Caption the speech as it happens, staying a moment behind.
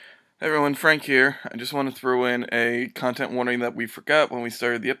Hey everyone, Frank here. I just want to throw in a content warning that we forgot when we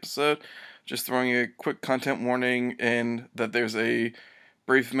started the episode. Just throwing a quick content warning in that there's a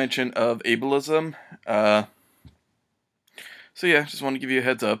brief mention of ableism. So yeah, just want to give you a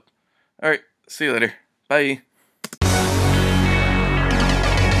heads up. Alright, see you later. Bye.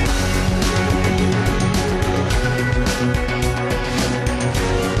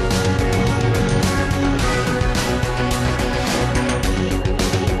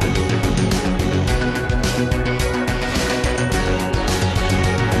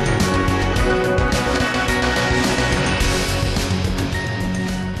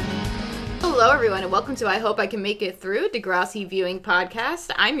 Hello, everyone, and welcome to I Hope I Can Make It Through, Degrassi Viewing Podcast.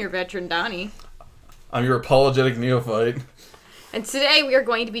 I'm your veteran, Donnie. I'm your apologetic neophyte. And today we are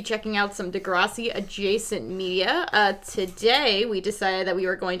going to be checking out some Degrassi adjacent media. Today we decided that we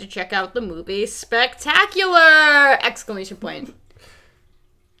were going to check out the movie Spectacular! Exclamation point.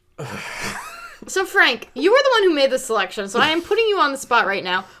 So Frank, you were the one who made the selection, so I am putting you on the spot right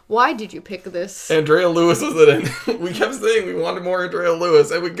now. Why did you pick this? Andrea Lewis was in it. We kept saying we wanted more Andrea Lewis,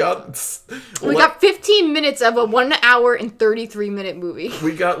 and we got 15 minutes of a 1 hour and 33-minute movie.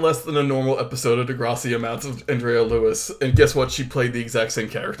 We got less than a normal episode of Degrassi amounts of Andrea Lewis, and guess what? She played the exact same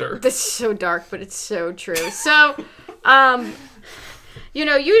character. That's so dark, but it's so true. So,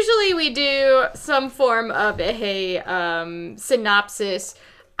 usually we do some form of a synopsis.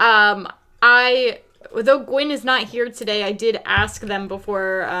 Though Gwen is not here today, I did ask them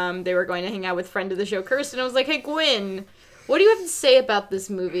before they were going to hang out with friend of the show, Kirsten. I was like, hey, Gwen, what do you have to say about this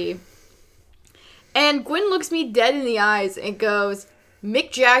movie? And Gwen looks me dead in the eyes and goes,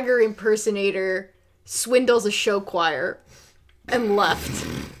 Mick Jagger impersonator swindles a show choir, and left.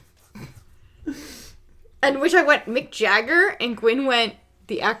 And which I went, Mick Jagger? And Gwen went,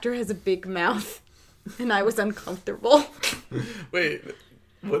 the actor has a big mouth. And I was uncomfortable. Wait,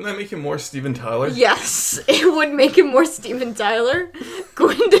 wouldn't that make him more Steven Tyler? Yes, it would make him more Steven Tyler.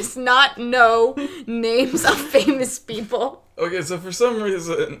 Gwen does not know names of famous people. Okay, so for some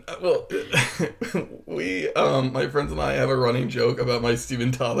reason, well, my friends and I have a running joke about my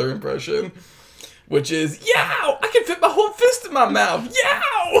Steven Tyler impression, which is, yow! I can fit my whole fist in my mouth,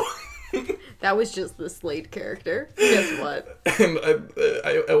 yow! That was just the Slade character. Guess what? And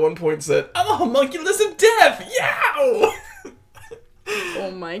I at one point said, I'm a homunculus of death, yow!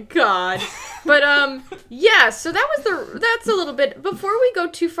 Oh my god. But, yeah, so that's a little bit, before we go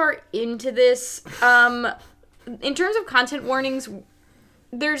too far into this, in terms of content warnings,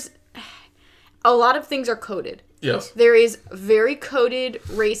 there's, a lot of things are coded. Yes. There is very coded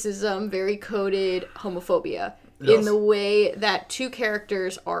racism, very coded homophobia in the way that two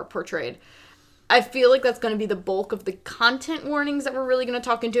characters are portrayed. I feel like that's going to be the bulk of the content warnings that we're really going to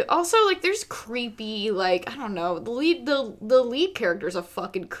talk into. Also, there's creepy, I don't know, the lead character's a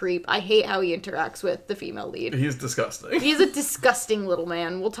fucking creep. I hate how he interacts with the female lead. He's disgusting. He's a disgusting little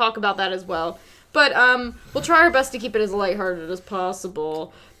man. We'll talk about that as well. But, we'll try our best to keep it as lighthearted as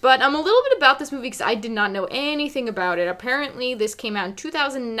possible. But, a little bit about this movie, because I did not know anything about it. Apparently, this came out in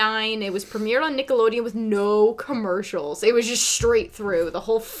 2009. It was premiered on Nickelodeon with no commercials. It was just straight through the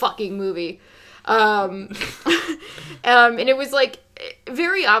whole fucking movie. And it was,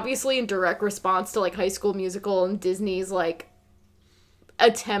 very obviously in direct response to, High School Musical and Disney's,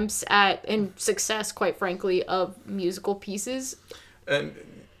 attempts at, and success, quite frankly, of musical pieces. And,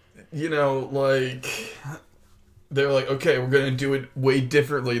 they're like, okay, we're going to do it way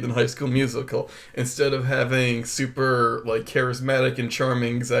differently than High School Musical. Instead of having super, charismatic and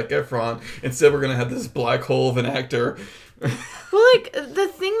charming Zac Efron, instead we're going to have this black hole of an actor. Well, the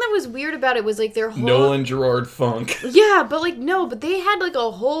thing that was weird about it was, their whole... Nolan Gerard Funk. Yeah, but, no, but they had,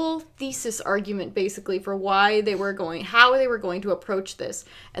 a whole thesis argument, basically, for how they were going to approach this.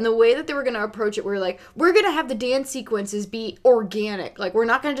 And the way that they were going to approach it, we're going to have the dance sequences be organic. We're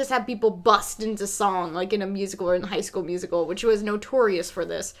not going to just have people bust into song, in a musical or in High School Musical, which was notorious for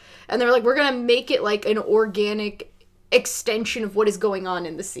this. And they're we're going to make it, an organic extension of what is going on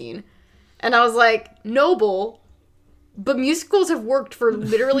in the scene. And I was noble... But musicals have worked for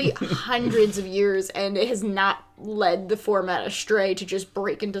literally hundreds of years, and it has not led the format astray to just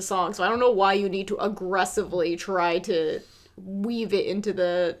break into song. So I don't know why you need to aggressively try to weave it into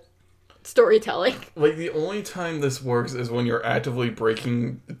the storytelling. The only time this works is when you're actively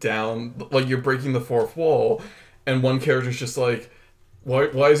breaking down, you're breaking the fourth wall, and one character's just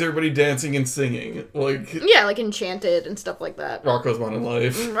why is everybody dancing and singing? Yeah, Enchanted and stuff like that. Rocko's Modern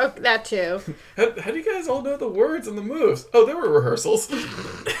Life. That too. How do you guys all know the words and the moves? Oh, there were rehearsals.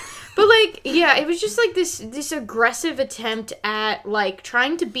 But, like, yeah, it was just, like, this aggressive attempt at, like,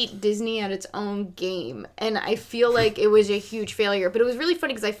 trying to beat Disney at its own game. And I feel like it was a huge failure. But it was really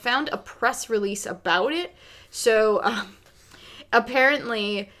funny because I found a press release about it. So,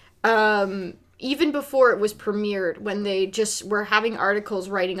 apparently, even before it was premiered, when they just were having articles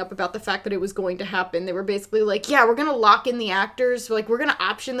writing up about the fact that it was going to happen, they were basically like, yeah, we're gonna lock in the actors, like, we're gonna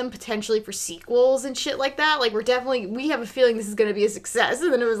option them potentially for sequels and shit like that, like, we have a feeling this is gonna be a success,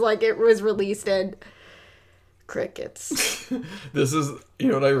 and then it was like, it was released, and crickets. This is, you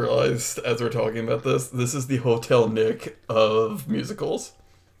know what I realized as we're talking about this? This is the Hotel Nick of musicals.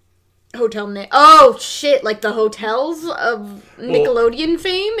 Hotel Nick. Oh, shit, like the hotels of Nickelodeon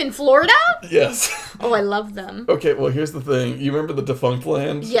fame in Florida? Yes. Oh, I love them. Okay, well, here's the thing. You remember the Defunct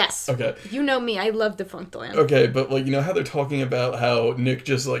Land? Yes. Okay. You know me, I love Defunct Land. Okay, but, like, you know how they're talking about how Nick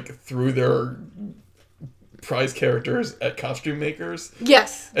just, like, threw their prize characters at costume makers?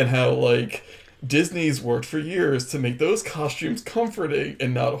 Yes. And how, like, Disney's worked for years to make those costumes comforting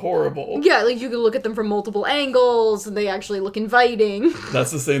and not horrible. Yeah, like you can look at them from multiple angles and they actually look inviting. That's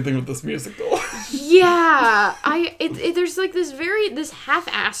the same thing with this musical. Yeah, there's like this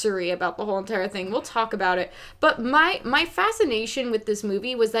half-assery about the whole entire thing. We'll talk about it. But my fascination with this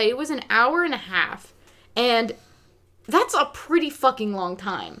movie was that it was an hour and a half, and that's a pretty fucking long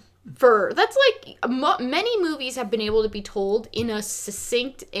time. That's like many movies have been able to be told in a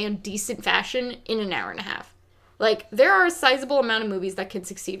succinct and decent fashion in an hour and a half. Like, there are a sizable amount of movies that can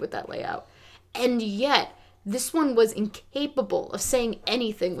succeed with that layout. And yet, this one was incapable of saying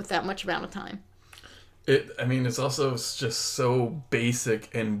anything with that much amount of time. It's also just so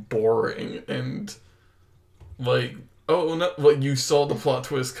basic and boring and, like, oh, no, like, you saw the plot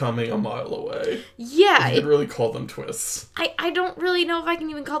twist coming a mile away. Yeah. You could really call them twists. I don't really know if I can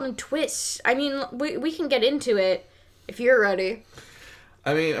even call them twists. I mean, we can get into it if you're ready.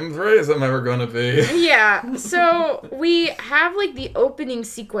 I mean, I'm ready as I'm ever gonna be. Yeah, so we have, like, the opening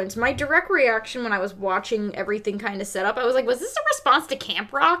sequence. My direct reaction when I was watching everything kind of set up, I was like, was this a response to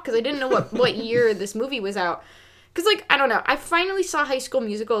Camp Rock? Because I didn't know what year this movie was out. Because, like, I don't know. I finally saw High School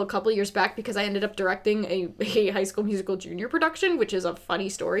Musical a couple years back because I ended up directing a High School Musical Junior production, which is a funny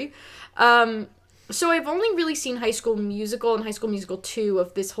story. So I've only really seen High School Musical and High School Musical 2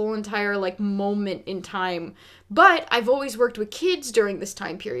 of this whole entire, like, moment in time. But I've always worked with kids during this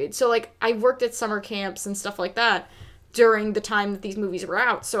time period. So, like, I worked at summer camps and stuff like that during the time that these movies were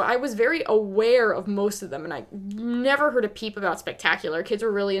out. So I was very aware of most of them, and I never heard a peep about Spectacular. Kids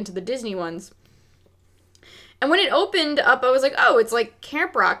were really into the Disney ones. And when it opened up, I was like, oh, it's like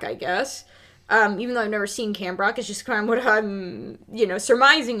Camp Rock, I guess. Even though I've never seen Camp Rock, it's just kind of what I'm,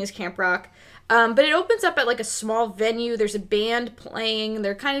 surmising is Camp Rock. But it opens up at, like, a small venue. There's a band playing.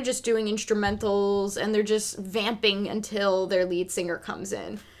 They're kind of just doing instrumentals, and they're just vamping until their lead singer comes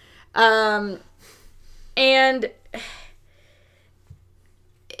in.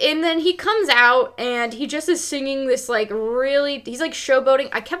 And then he comes out, and he just is singing this, like, really... He's, like, showboating.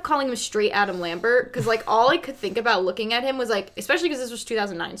 I kept calling him straight Adam Lambert, because, like, all I could think about looking at him was, like... Especially because this was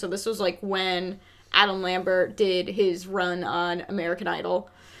 2009, so this was, like, when Adam Lambert did his run on American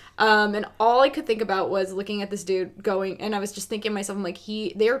Idol. And all I could think about was looking at this dude going... And I was just thinking to myself, I'm like,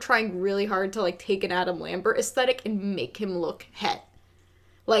 they are trying really hard to, like, take an Adam Lambert aesthetic and make him look het.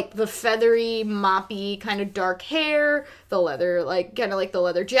 Like, the feathery, moppy, kind of dark hair, the leather, like, kind of like the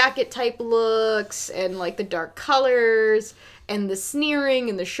leather jacket type looks, and, like, the dark colors, and the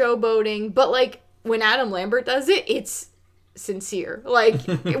sneering, and the showboating. But, like, when Adam Lambert does it, it's sincere. Like,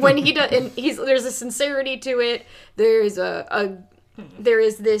 when he does, and there's a sincerity to it, there is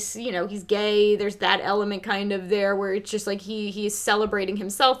this, he's gay, there's that element kind of there, where it's just, like, he is celebrating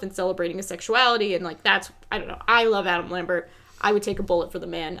himself and celebrating his sexuality, and, like, that's, I don't know, I love Adam Lambert. I would take a bullet for the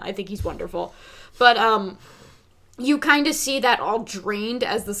man. I think he's wonderful. But, you kind of see that all drained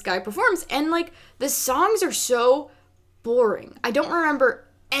as this guy performs. And, like, the songs are so boring. I don't remember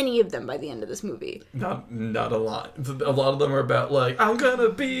any of them by the end of this movie. Not a lot. A lot of them are about, like, I'm gonna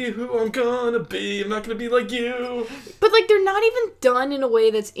be who I'm gonna be. I'm not gonna be like you. But, like, they're not even done in a way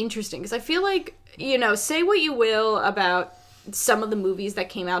that's interesting. Because I feel like, say what you will about some of the movies that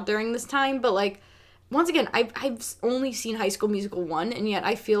came out during this time, but, like, once again, I've only seen High School Musical 1, and yet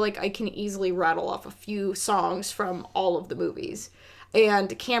I feel like I can easily rattle off a few songs from all of the movies.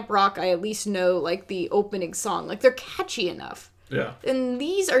 And Camp Rock, I at least know, like, the opening song. Like, they're catchy enough. Yeah. And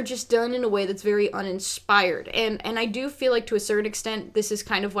these are just done in a way that's very uninspired. And I do feel like, to a certain extent, this is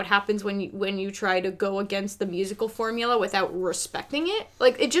kind of what happens when you try to go against the musical formula without respecting it.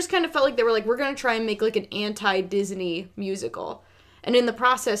 Like, it just kind of felt like they were like, we're going to try and make, like, an anti-Disney musical. And in the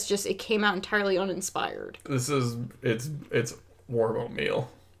process, it came out entirely uninspired. It's War Oatmeal.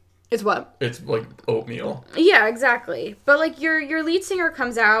 It's what? It's like oatmeal. Yeah, exactly. But like your lead singer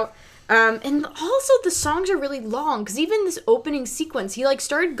comes out, and also the songs are really long because even this opening sequence, he like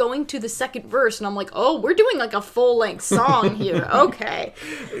started going to the second verse, and I'm like, oh, we're doing like a full length song here. Okay.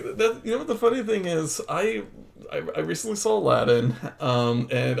 You know what the funny thing is? I recently saw Aladdin,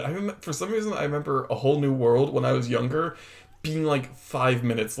 and for some reason I remember A Whole New World when I was younger being like 5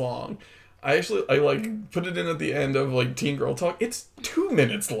 minutes long. I like put it in at the end of like Teen Girl Talk. It's 2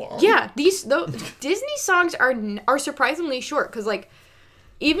 minutes long. Yeah, Disney songs are surprisingly short because like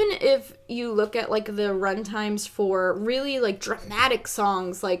even if you look at like the runtimes for really like dramatic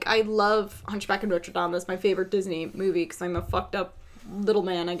songs, like I love Hunchback of Notre Dame. That's my favorite Disney movie because I'm a fucked up little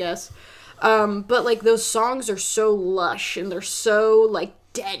man, I guess. But like those songs are so lush and they're so like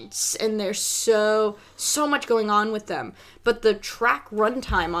dense and there's so much going on with them, but the track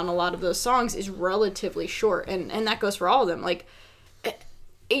runtime on a lot of those songs is relatively short, and that goes for all of them. Like,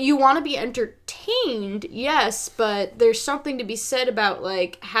 you want to be entertained, yes, but there's something to be said about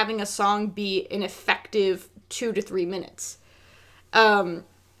like having a song be an effective 2 to 3 minutes,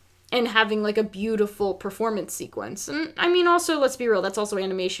 and having like a beautiful performance sequence. And I mean, also, let's be real, that's also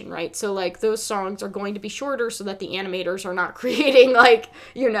animation, right? So like those songs are going to be shorter so that the animators are not creating like,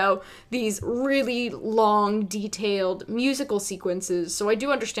 you know, these really long detailed musical sequences. So I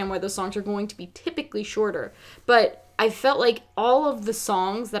do understand why those songs are going to be typically shorter, but I felt like all of the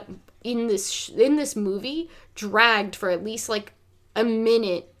songs that in this movie dragged for at least like a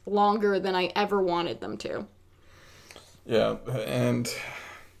minute longer than I ever wanted them to. Yeah, and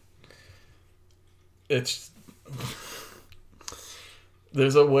it's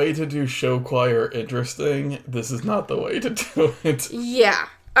there's a way to do show choir interesting. This is not the way to do it. Yeah.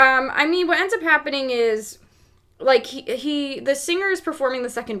 I mean, what ends up happening is like the singer is performing the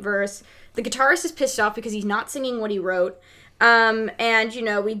second verse. The guitarist is pissed off because he's not singing what he wrote. And you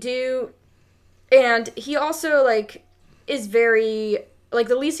know, and he also like is very like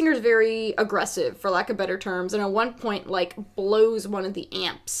the lead singer is very aggressive, for lack of better terms, and at one point like blows one of the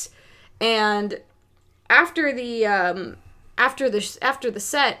amps. And after the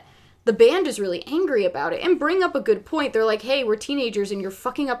set, the band is really angry about it and bring up a good point. They're like, hey, we're teenagers and you're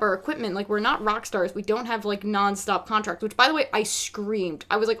fucking up our equipment. Like, we're not rock stars. We don't have, like, non-stop contracts. Which, by the way, I screamed.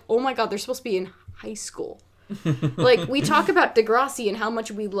 I was like, oh my god, they're supposed to be in high school. Like, we talk about Degrassi and how much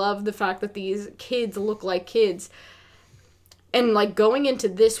we love the fact that these kids look like kids. And, like, going into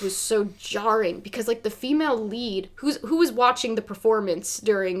this was so jarring because, like, the female lead, who was watching the performance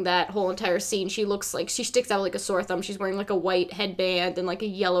during that whole entire scene, she sticks out like a sore thumb. She's wearing, like, a white headband and, like, a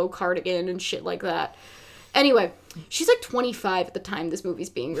yellow cardigan and shit like that. Anyway, she's, like, 25 at the time this movie's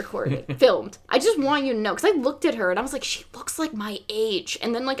being filmed. I just want you to know, because I looked at her and I was like, she looks like my age.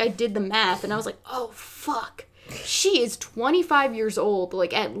 And then, like, I did the math and I was like, oh, fuck. She is 25 years old,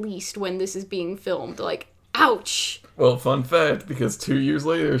 like, at least when this is being filmed. Like, ouch. Well, fun fact, because 2 years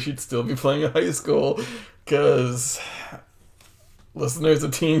later, she'd still be playing in high school, because listeners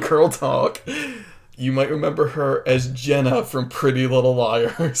of Teen Girl Talk, you might remember her as Jenna from Pretty Little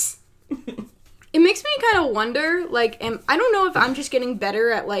Liars. It makes me kind of wonder, like, I don't know if I'm just getting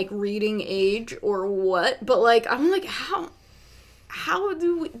better at, like, reading age or what, but, like, I'm like, how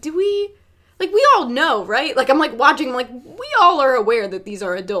do we, like, we all know, right? Like, I'm, like, watching, I'm like, we all are aware that these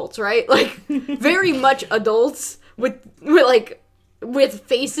are adults, right? Like, very much adults. With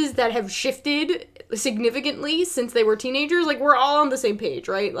faces that have shifted significantly since they were teenagers. Like, we're all on the same page,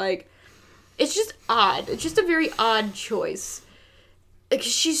 right? Like, it's just odd. It's just a very odd choice. Like,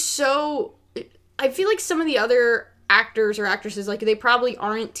 she's so... I feel like some of the other actors or actresses, like, they probably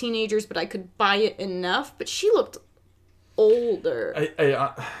aren't teenagers, but I could buy it enough. But she looked older.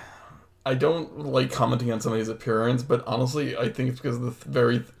 I don't like commenting on somebody's appearance, but honestly, I think it's because of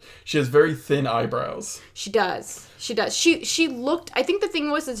she has very thin eyebrows. She does. She looked, I think the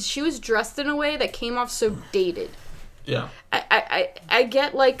thing was that she was dressed in a way that came off so dated. Yeah. I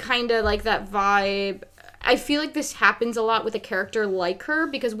get, like, kind of, like, that vibe. I feel like this happens a lot with a character like her,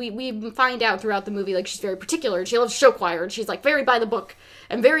 because we find out throughout the movie, like, she's very particular, and she loves show choir, and she's, like, very by the book,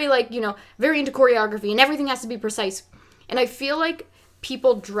 and very, like, you know, very into choreography, and everything has to be precise. And I feel like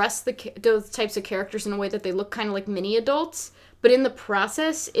people dress those types of characters in a way that they look kind of like mini adults, but in the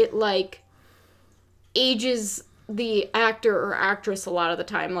process, it, like, ages the actor or actress a lot of the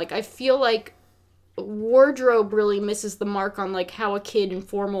time. Like, I feel like wardrobe really misses the mark on, like, how a kid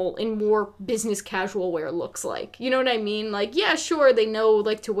in more business casual wear looks like. You know what I mean? Like, yeah, sure, they know,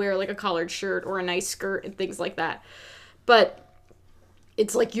 like, to wear, like, a collared shirt or a nice skirt and things like that. But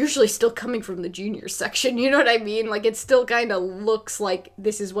it's, like, usually still coming from the junior section, you know what I mean? Like, it still kind of looks like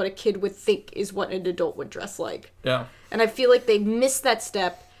this is what a kid would think is what an adult would dress like. Yeah. And I feel like they missed that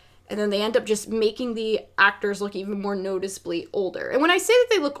step, and then they end up just making the actors look even more noticeably older. And when I say that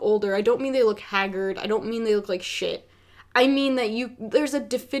they look older, I don't mean they look haggard. I don't mean they look like shit. I mean that there's a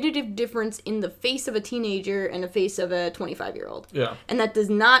definitive difference in the face of a teenager and the face of a 25-year-old. Yeah. And that does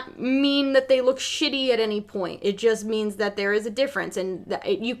not mean that they look shitty at any point. It just means that there is a difference. And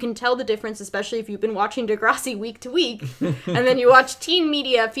that you can tell the difference, especially if you've been watching Degrassi week to week. And then you watch teen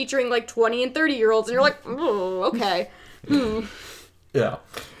media featuring like 20 and 30-year-olds and you're like, oh, okay. Yeah.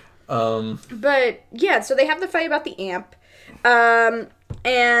 But yeah, so they have the fight about the amp.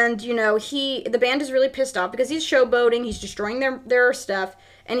 And, you know, the band is really pissed off because he's showboating, he's destroying their stuff,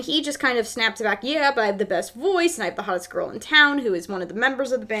 and he just kind of snaps back, yeah, but I have the best voice, and I have the hottest girl in town, who is one of the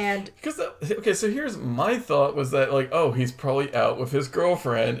members of the band. Okay, so here's my thought was that, like, oh, he's probably out with his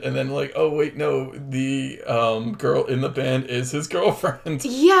girlfriend, and then, like, oh, wait, no, the girl in the band is his girlfriend.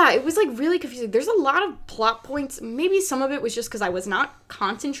 Yeah, it was, like, really confusing. There's a lot of plot points. Maybe some of it was just because I was not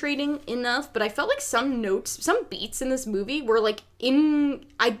concentrating enough, but I felt like some beats in this movie were, like,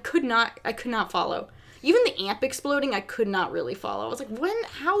 I could not follow. Even the amp exploding, I could not really follow. I was like,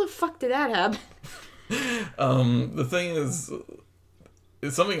 how the fuck did that happen? The thing is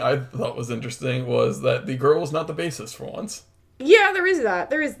something I thought was interesting was that the girl was not the bassist for once. Yeah, there is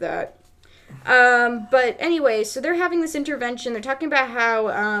that. But anyway, so they're having this intervention. They're talking about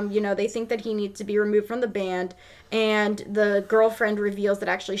how, they think that he needs to be removed from the band. And the girlfriend reveals that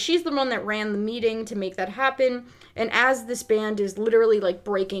actually she's the one that ran the meeting to make that happen. And as this band is literally, like,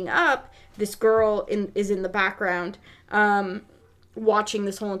 breaking up, this girl is in the background watching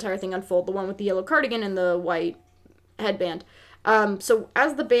this whole entire thing unfold. The one with the yellow cardigan and the white headband. So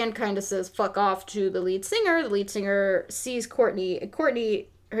as the band kind of says fuck off to the lead singer sees Courtney. And Courtney,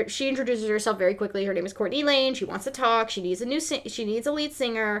 she introduces herself very quickly. Her name is Courtney Lane. She wants to talk. She needs a lead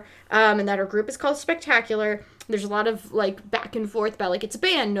singer. And that her group is called Spectacular. There's a lot of, like, back and forth about, like, it's a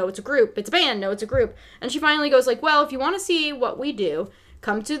band, no, it's a group. It's a band, no, it's a group. And she finally goes, like, well, if you want to see what we do,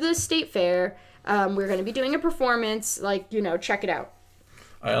 come to the state fair. We're going to be doing a performance. Like, check it out.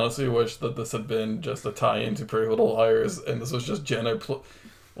 I honestly wish that this had been just a tie-in to Pretty Little Liars, and this was just Jenna,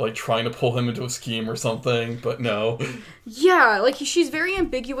 trying to pull him into a scheme or something, but no. Yeah, like, she's very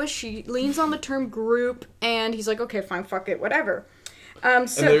ambiguous. She leans on the term group, and he's like, okay, fine, fuck it, whatever.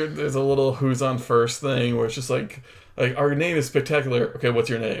 So and there's a little who's on first thing where it's just like our name is Spectacular. Okay, what's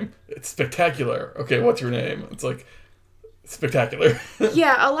your name? It's Spectacular. Okay, what's your name? It's like Spectacular.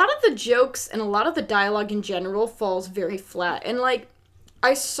 Yeah, a lot of the jokes and a lot of the dialogue in general falls very flat. And, like,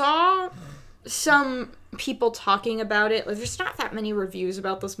 I saw some people talking about it. Like, there's not that many reviews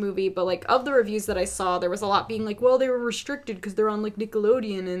about this movie, but, like, of the reviews that I saw, there was a lot being like, well, they were restricted because they're on, like,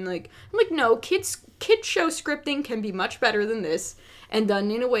 Nickelodeon, and, like, I'm like, no, kid show scripting can be much better than this, and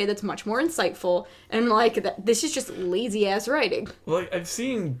done in a way that's much more insightful, and, like, this is just lazy-ass writing. Like, I've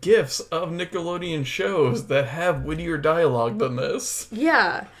seen GIFs of Nickelodeon shows that have wittier dialogue than this.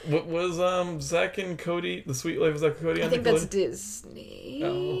 Yeah. What was, Zack and Cody, The Sweet Life of Zack and Cody on Nickelodeon? I think that's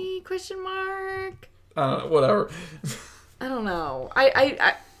Disney, question mark? Whatever. I don't know.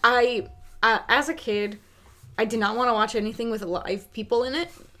 I as a kid, I did not want to watch anything with live people in it.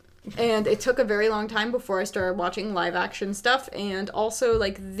 And it took a very long time before I started watching live action stuff. And also,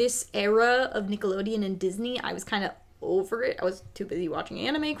 like, this era of Nickelodeon and Disney, I was kind of over it. I was too busy watching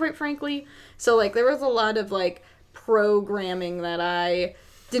anime, quite frankly. So, like, there was a lot of, like, programming that I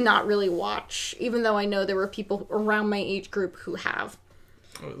did not really watch, even though I know there were people around my age group who have.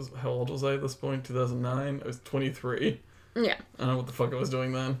 How old was I at this point? 2009? I was 23. Yeah. I don't know what the fuck I was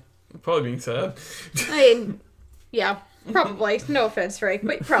doing then. Probably being sad. I mean, yeah. Probably. No offense, Frank,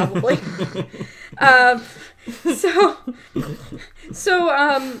 but probably.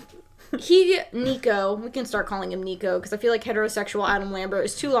 Nico, we can start calling him Nico, because I feel like heterosexual Adam Lambert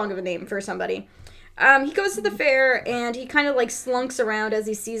is too long of a name for somebody. He goes to the fair, and he kind of, like, slunks around as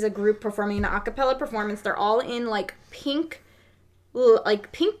he sees a group performing an a cappella performance. They're all in, like, pink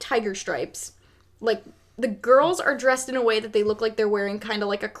tiger stripes. Like, the girls are dressed in a way that they look like they're wearing kind of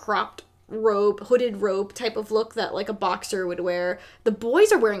like a cropped hooded robe type of look that, like, a boxer would wear. The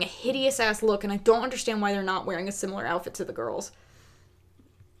boys are wearing a hideous ass look, and I don't understand why they're not wearing a similar outfit to the girls.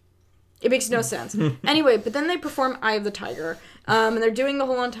 It makes no sense. Anyway, but then they perform Eye of the Tiger, and they're doing the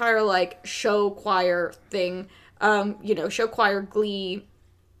whole entire, like, show choir thing, show choir, glee,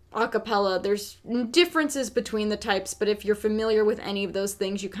 a cappella. There's differences between the types, but if you're familiar with any of those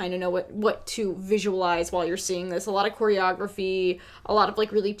things, you kind of know what to visualize while you're seeing this. A lot of choreography, a lot of,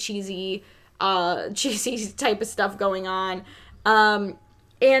 like, really cheesy type of stuff going on. And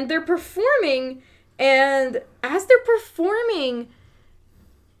they're performing, and as they're performing,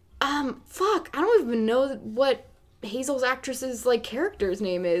 I don't even know what Hazel's actress's like character's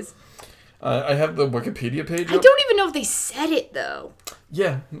name is. I have the Wikipedia page up. I don't even know if they said it though.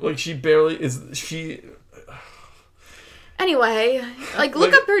 Yeah, like she barely is. She. Anyway, like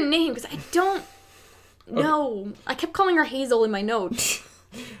look up her name because I don't know. I kept calling her Hazel in my notes.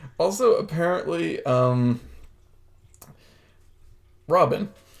 Also, apparently, Robin.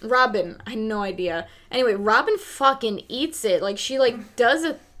 Robin, I had no idea. Anyway, Robin fucking eats it. Like she like does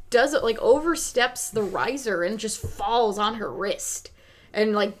it like oversteps the riser and just falls on her wrist.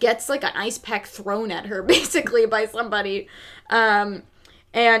 And, like, gets, like, an ice pack thrown at her, basically, by somebody. And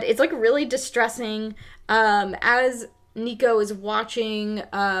it's, like, really distressing. As Nico is watching,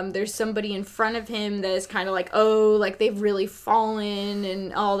 there's somebody in front of him that is kind of like, oh, like, they've really fallen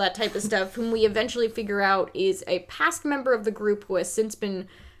and all that type of stuff, whom we eventually figure out is a past member of the group who has since been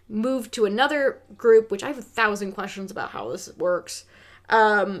moved to another group, which I have 1,000 questions about how this works.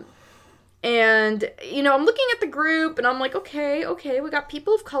 And, you know, I'm looking at the group, and I'm like, okay, we got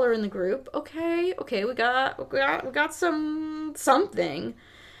people of color in the group. Okay, we got something.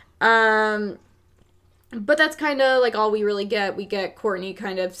 But that's kind of, like, all we really get. We get Courtney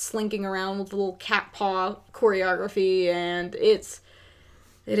kind of slinking around with a little cat paw choreography, and it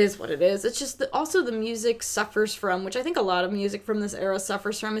is what it is. It's just that also the music suffers from, which I think a lot of music from this era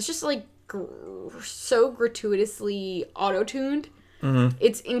suffers from, it's just, like, so gratuitously auto-tuned. Mm-hmm.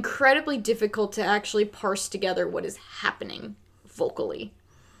 It's incredibly difficult to actually parse together what is happening vocally.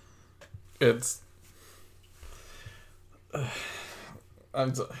 It's a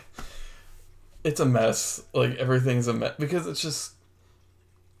mess. Like, everything's a mess. Because it's just...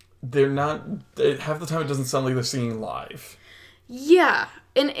 half the time it doesn't sound like they're singing live. Yeah.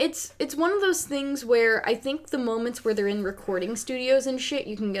 And it's one of those things where I think the moments where they're in recording studios and shit,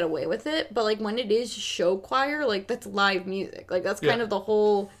 you can get away with it. But, like, when it is show choir, like, that's live music. Like, that's kind of the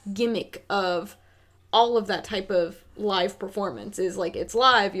whole gimmick of all of that type of live performance is, like, it's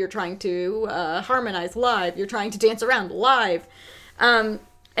live, you're trying to harmonize live, you're trying to dance around live. And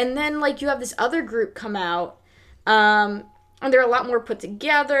then, like, you have this other group come out, and they're a lot more put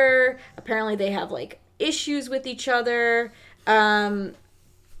together. Apparently they have, like, issues with each other.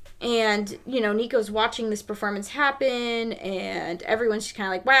 And, you know, Nico's watching this performance happen, and everyone's just kind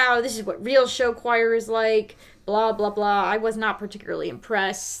of like, wow, this is what real show choir is like, blah, blah, blah. I was not particularly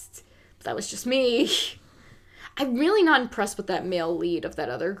impressed, but that was just me. I'm really not impressed with that male lead of that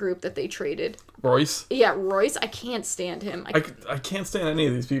other group that they traded. Royce? Yeah, Royce. I can't stand him. I can't stand any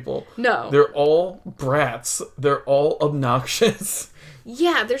of these people. No. They're all brats. They're all obnoxious.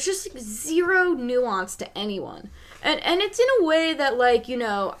 Yeah, there's just like, zero nuance to anyone. And it's in a way that, like, you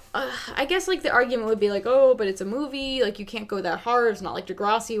know, I guess, like, the argument would be, like, oh, but it's a movie, like, you can't go that hard, it's not like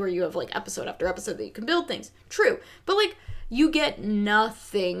Degrassi where you have, like, episode after episode that you can build things. True. But, like, you get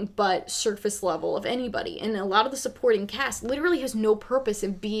nothing but surface level of anybody, and a lot of the supporting cast literally has no purpose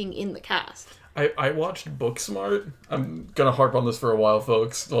in being in the cast. I watched Booksmart. I'm gonna harp on this for a while,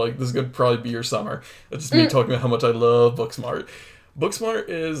 folks. Like, this is gonna probably be your summer. It's just me talking about how much I love Booksmart. Booksmart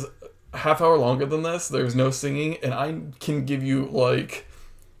is... half hour longer than this. There's no singing, and I can give you, like,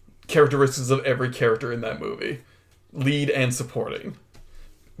 characteristics of every character in that movie, lead and supporting,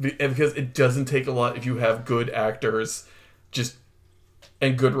 because it doesn't take a lot if you have good actors,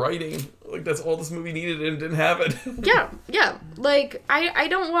 and good writing. Like, that's all this movie needed, and didn't have it. Yeah. Like, I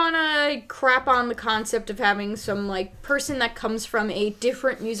don't want to crap on the concept of having some, like, person that comes from a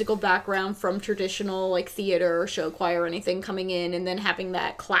different musical background from traditional, like, theater or show choir or anything coming in and then having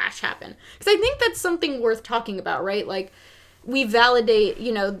that clash happen. Because I think that's something worth talking about, right? Like, we validate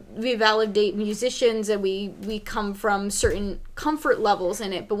musicians and we come from certain comfort levels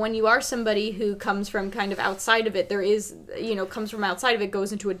in it, but when you are somebody who comes from kind of outside of it, comes from outside of it,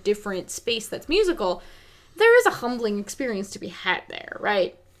 goes into a different space that's musical, there is a humbling experience to be had there,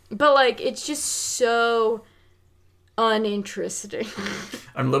 right? But, like, it's just so uninteresting.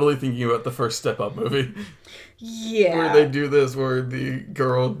 I'm literally thinking about the first Step Up movie. Yeah. Where they do this, where the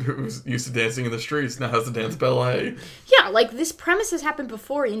girl who's used to dancing in the streets now has to dance ballet. Yeah, like, this premise has happened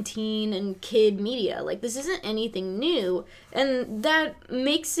before in teen and kid media. Like, this isn't anything new. And that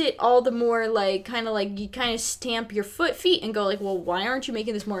makes it all the more, like, kind of like, you kind of stamp your feet and go, like, well, why aren't you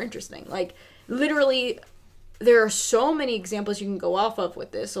making this more interesting? Like, literally... there are so many examples you can go off of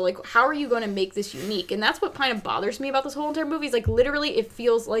with this. So, like, how are you going to make this unique? And that's what kind of bothers me about this whole entire movie. Is, like, literally, it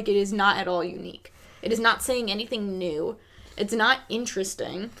feels like it is not at all unique. It is not saying anything new. It's not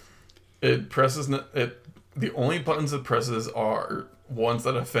interesting. It presses... the only buttons it presses are ones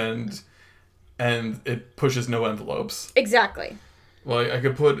that offend, and it pushes no envelopes. Exactly. Like, I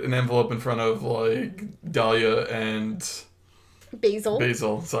could put an envelope in front of, like, Dahlia and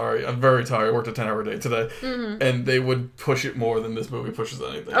Basil, sorry. I'm very tired. I worked a 10-hour day today. Mm-hmm. And they would push it more than this movie pushes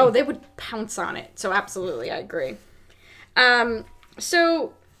anything. Oh, they would pounce on it. So absolutely, I agree.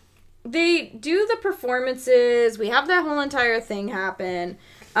 So they do the performances. We have that whole entire thing happen.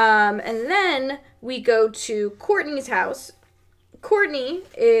 And then we go to Courtney's house. Courtney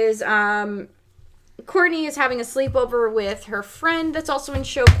is having a sleepover with her friend that's also in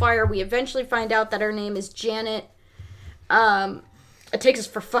show choir. We eventually find out that her name is Janet. It takes us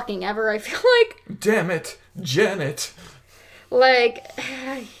for fucking ever, I feel like. Damn it, Janet. Like,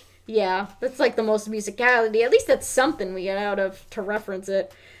 yeah, that's like the most musicality. At least that's something we get out of to reference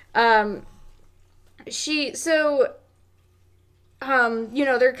it. They're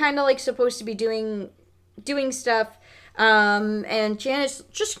kind of like supposed to be doing stuff. And Janet's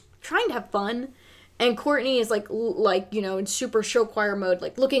just trying to have fun. And Courtney is in super show choir mode,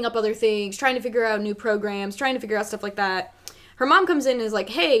 like looking up other things, trying to figure out new programs, trying to figure out stuff like that. Her mom comes in and is like,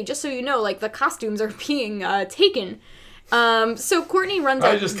 hey, just so you know, like the costumes are being taken. So Courtney runs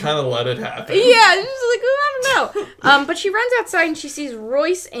out. I just kind of let it happen. Yeah, she's like, I don't know. But she runs outside and she sees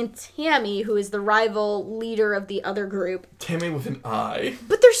Royce and Tammy, who is the rival leader of the other group. Tammy with an I.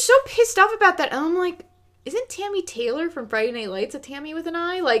 But they're so pissed off about that. And I'm like, isn't Tammy Taylor from Friday Night Lights a Tammy with an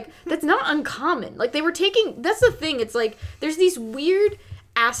I? Like, that's not uncommon. Like, that's the thing. It's like, there's these weird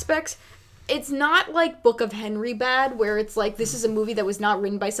aspects. It's not like Book of Henry bad, where it's like, this is a movie that was not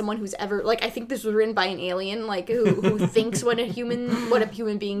written by someone who's ever, like, I think this was written by an alien, like, who thinks what a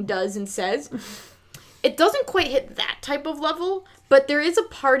human being does and says. It doesn't quite hit that type of level, but there is a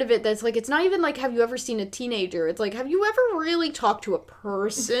part of it that's like, it's not even like, have you ever seen a teenager? It's like, have you ever really talked to a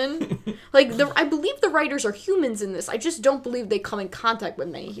person? Like, I believe the writers are humans in this. I just don't believe they come in contact with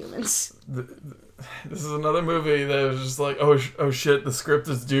many humans. This is another movie that was just like, oh shit, the script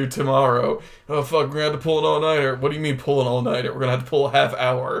is due tomorrow. Oh fuck, we're gonna have to pull an all-nighter. What do you mean pull an all-nighter? We're gonna have to pull a half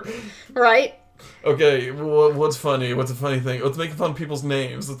hour. Right? Okay, what's funny? What's a funny thing? Let's make fun of people's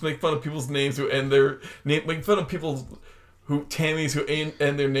names. Let's make fun of people's names who end their name. Make fun of people's Tammys who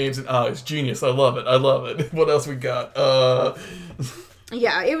end their names in I's. Genius. I love it. What else we got?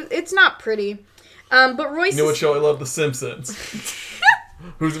 Yeah, it's not pretty. But Royce. You know what show I love? The Simpsons.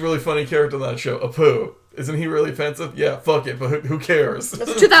 Who's a really funny character on that show? Apu. Isn't he really offensive? Yeah, fuck it. But who cares?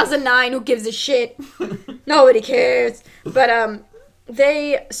 It's 2009. Who gives a shit? Nobody cares. But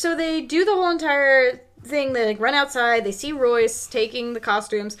They do the whole entire thing. They run outside. They see Royce taking the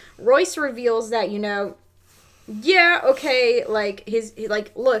costumes. Royce reveals that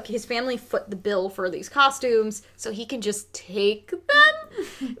look, his family foot the bill for these costumes, so he can just take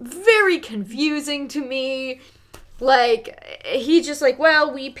them. Very confusing to me. Like, he just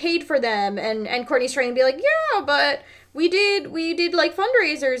well, we paid for them, and Courtney's trying to be like, yeah, but we did like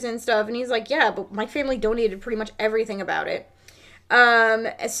fundraisers and stuff, and he's like, yeah, but my family donated pretty much everything about it.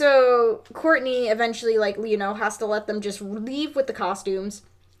 So Courtney eventually, has to let them just leave with the costumes,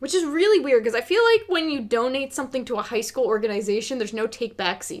 which is really weird, because I feel like when you donate something to a high school organization, there's no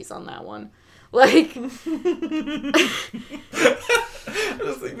take-backsies on that one. Like... I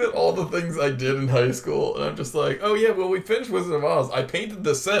just think that all the things I did in high school, and I'm just like, oh yeah, well, we finished Wizard of Oz. I painted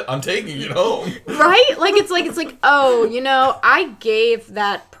the set. I'm taking it home. Right? It's like, oh, I gave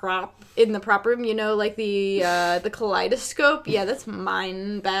that prop in the prop room, the kaleidoscope. Yeah, that's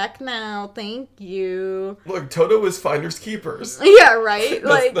mine back now. Thank you. Look, Toto is finders keepers. Yeah, right?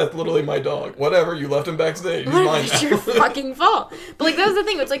 That's literally my dog. Whatever, you left him backstage. He's mine now. It's your fucking fault. But, that was the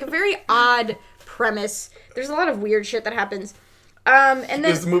thing. It's, a very odd premise. There's a lot of weird shit that happens. And then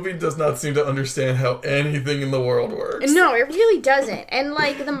this movie does not seem to understand how anything in the world works. No, it really doesn't. And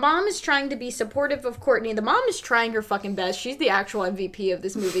the mom is trying to be supportive of Courtney. The mom is trying her fucking best. She's the actual MVP of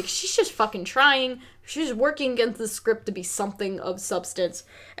this movie. She's just fucking trying. She's working against the script to be something of substance.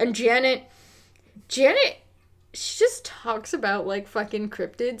 And Janet, she just talks about fucking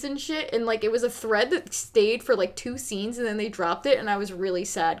cryptids and shit. And it was a thread that stayed for 2 scenes, and then they dropped it. And I was really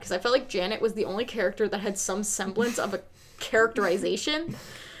sad because I felt like Janet was the only character that had some semblance of a characterization,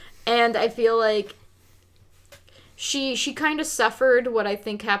 and I feel like she kind of suffered what I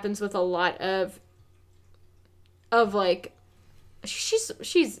think happens with a lot of she's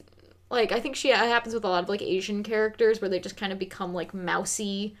I think it happens with a lot of Asian characters, where they just kind of become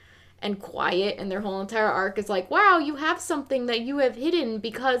mousy and quiet, and their whole entire arc is wow, you have something that you have hidden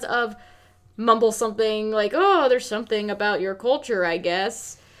because of mumble something oh, there's something about your culture, I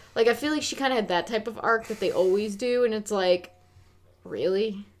guess. I feel like she kind of had that type of arc that they always do, and it's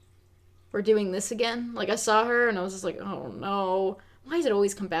really? We're doing this again? I saw her, and I was just oh no, why does it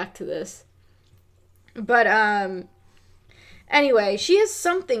always come back to this? But, and Anyway, she has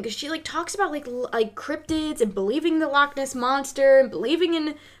something because she like talks about like cryptids and believing the Loch Ness monster and believing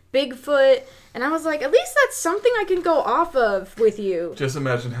in Bigfoot, and I was like, at least that's something I can go off of with you. Just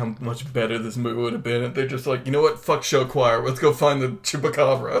imagine how much better this movie would have been if they're just like, you know what, fuck show choir, let's go find the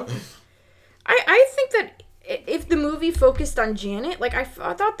chupacabra. I think that if the movie focused on Janet, like I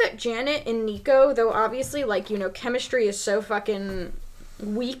thought that Janet and Nico, though obviously like, you know, chemistry is so fucking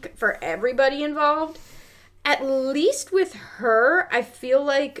weak for everybody involved, at least with her, I feel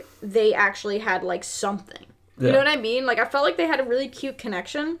like they actually had like something. You know what I mean? Like I felt like they had a really cute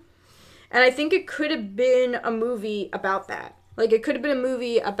connection. And I think it could have been a movie about that. Like it could have been a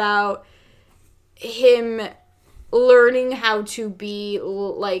movie about him learning how to be,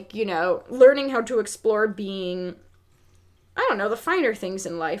 like, you know, learning how to explore being, I don't know, the finer things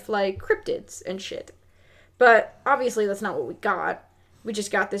in life, like cryptids and shit. But obviously that's not what we got. We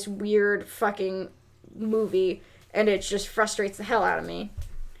just got this weird fucking movie, and it just frustrates the hell out of me.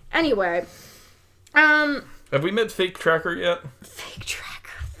 Anyway, have we met Fake Tracker yet? Fake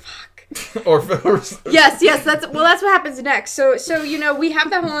Tracker, fuck. or yes, that's what happens next. So you know, we have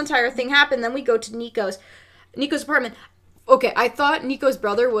that whole entire thing happen, then we go to Nico's apartment. Okay, I thought Nico's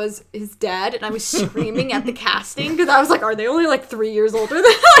brother was his dad, and I was screaming at the casting, because I was like, are they only, like, 3 years older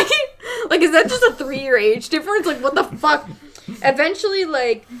than, like, is that just a 3-year age difference? Like, what the fuck? Eventually,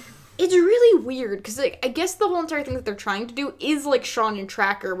 like, it's really weird, because, like, I guess the whole entire thing that they're trying to do is, like, Shaun and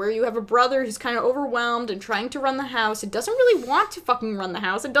Tracker, where you have a brother who's kind of overwhelmed and trying to run the house. It doesn't really want to fucking run the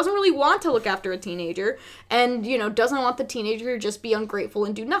house. It doesn't really want to look after a teenager, and, you know, doesn't want the teenager to just be ungrateful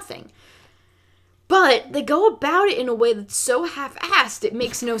and do nothing. But they go about it in a way that's so half-assed, it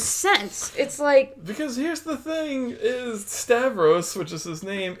makes no sense. It's like... Because here's the thing, is Stavros, which is his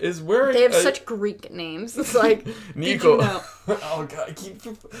name, is wearing... They have such Greek names. It's like, Nico. Did you know? Oh, God,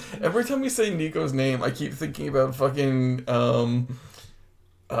 every time we say Nico's name, I keep thinking about fucking, Grand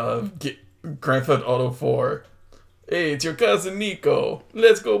Theft Auto 4. Hey, it's your cousin Nico.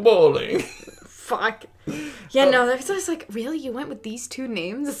 Let's go bowling. Fuck. Yeah, no, that's just like, really? You went with these two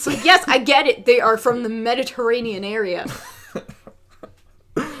names? It's like, yes, I get it. They are from the Mediterranean area.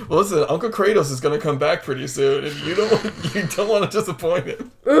 Well, listen, Uncle Kratos is gonna come back pretty soon, and you don't want to disappoint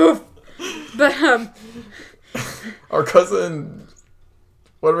him. Oof. But, our cousin,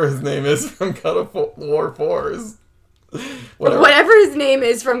 whatever his name is from God of War 4 is... Whatever his name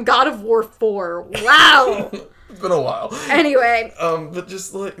is from God of War 4. Wow! It's been a while. Anyway. But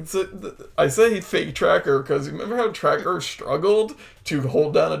just like, I say Fake Tracker because remember how Tracker struggled to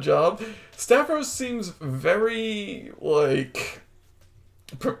hold down a job? Stavros seems very, like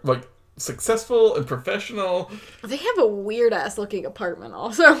successful and professional. They have a weird-ass looking apartment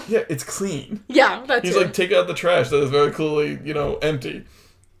also. Yeah, it's clean. Yeah, that's He's like, take out the trash that is very clearly, empty.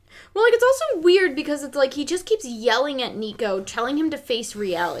 Well, like, it's also weird because it's like he just keeps yelling at Nico, telling him to face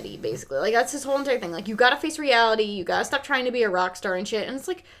reality, basically. Like, that's his whole entire thing. Like, you gotta face reality, you gotta stop trying to be a rock star and shit. And it's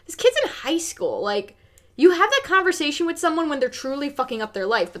like, this kid's in high school. Like, you have that conversation with someone when they're truly fucking up their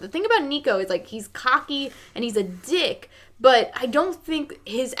life. But the thing about Nico is, like, he's cocky and he's a dick. But I don't think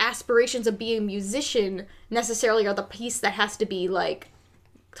his aspirations of being a musician necessarily are the piece that has to be, like,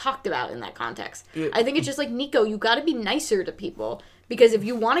 talked about in that context. Yeah. I think it's just like, Nico, you gotta be nicer to people. Because if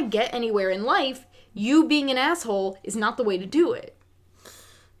you want to get anywhere in life, you being an asshole is not the way to do it.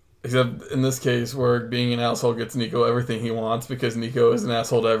 Except in this case, where being an asshole gets Nico everything he wants, because Nico is an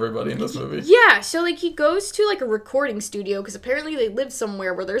asshole to everybody in this movie. Yeah, so, like, he goes to, like, a recording studio, because apparently they live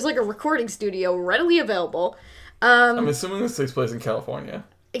somewhere where there's, like, a recording studio readily available. I'm assuming this takes place in California.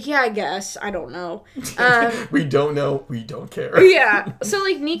 Yeah, I guess. I don't know. We don't know. We don't care. Yeah. So,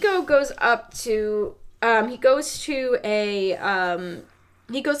 like, Nico goes up to... he goes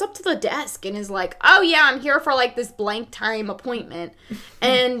up to the desk and is like, oh yeah, I'm here for like this blank time appointment.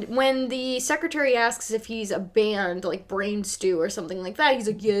 And when the secretary asks if he's a band, like Brain Stew or something like that, he's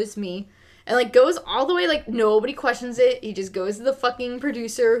like, yeah, it's me. And like goes all the way, like nobody questions it. He just goes to the fucking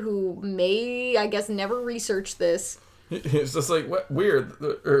producer who may, I guess, never research this. It's just like, what, weird.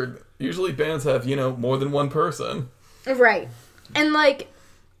 Or usually bands have, more than one person. Right. And like...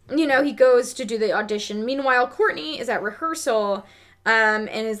 he goes to do the audition. Meanwhile, Courtney is at rehearsal, and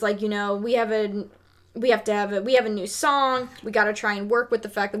is like, we have a new song. We got to try and work with the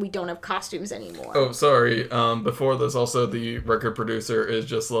fact that we don't have costumes anymore. Oh, sorry. Before this, also the record producer is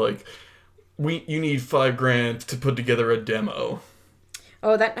just like, you need $5,000 to put together a demo.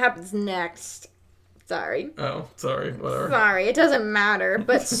 Oh, that happens next. Sorry. Oh, sorry. Whatever. Sorry, it doesn't matter,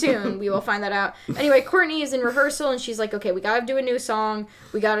 but soon we will find that out. Anyway, Courtney is in rehearsal, and she's like, okay, we gotta do a new song.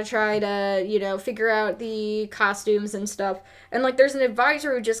 We gotta try to, figure out the costumes and stuff. And, like, there's an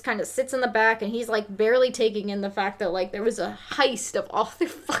advisor who just kind of sits in the back, and he's, like, barely taking in the fact that, like, there was a heist of all the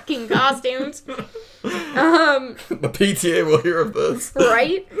fucking costumes. The PTA will hear of this.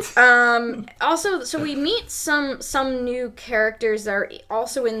 Right? Also, so we meet some new characters that are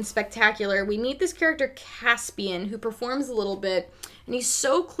also in Spectacular. We meet this character, Caspian, who performs a little bit, and he's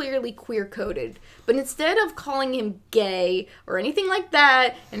so clearly queer-coded. But instead of calling him gay or anything like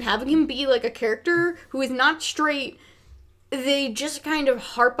that, and having him be, like, a character who is not straight, they just kind of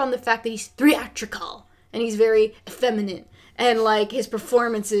harp on the fact that he's theatrical, and he's very effeminate, and, like, his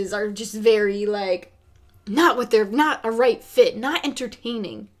performances are just very, like, not a right fit, not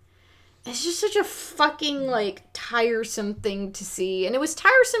entertaining. It's just such a fucking, like, tiresome thing to see, and it was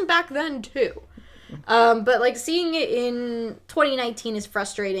tiresome back then, too. But, like, seeing it in 2019 is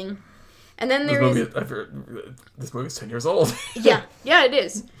frustrating. And then this movie's 10 years old. Yeah, it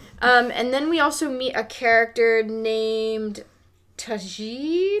is. And then we also meet a character named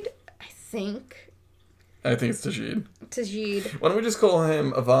Tajid, I think. I think it's Tajid. Tajid. Why don't we just call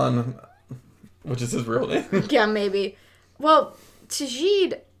him Ivan, which is his real name? Yeah, maybe. Well,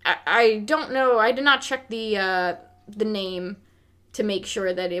 Tajid, I don't know. I did not check the name to make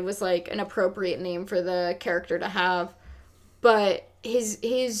sure that it was, like, an appropriate name for the character to have. But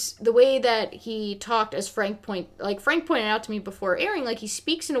the way that he talked, as Frank pointed out to me before airing, like, he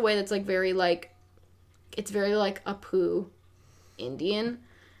speaks in a way that's, like, very, like, it's very, like, Apu Indian.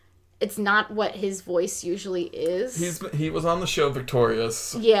 It's not what his voice usually is. He was on the show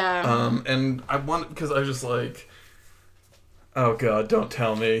Victorious. Yeah. And because I was just like, oh god, don't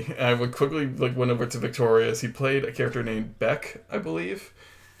tell me. I would quickly, like, went over to Victorious. He played a character named Beck, I believe.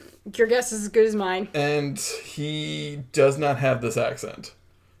 Your guess is as good as mine. And he does not have this accent.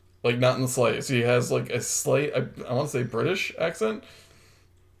 Like, not in the slightest. He has, like, a slight, I want to say British accent.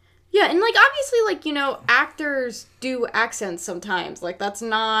 Yeah, and, like, obviously, like, actors do accents sometimes. Like, that's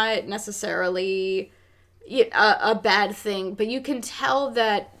not necessarily a bad thing. But you can tell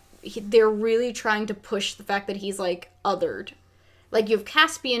that they're really trying to push the fact that he's, like, othered. Like, you have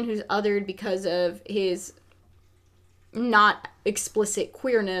Caspian, who's othered because of his not explicit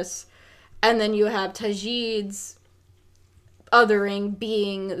queerness, and then you have Tajid's othering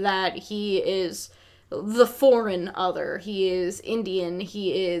being that he is the foreign other. He is Indian.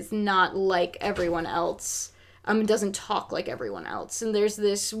 He is not like everyone else. Doesn't talk like everyone else. And there's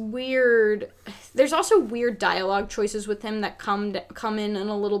also weird dialogue choices with him that come in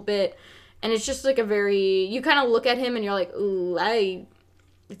a little bit, and it's just like you kind of look at him and you're like, ooh,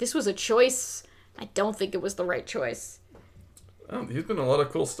 if this was a choice, I don't think it was the right choice. Oh, he's been in a lot of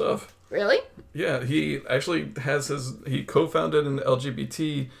cool stuff. Really? Yeah, he actually he co-founded an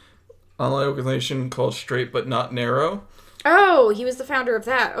LGBT online organization called Straight But Not Narrow. Oh, he was the founder of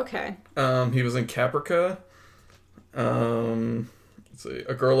that. Okay. He was in Caprica. Let's see,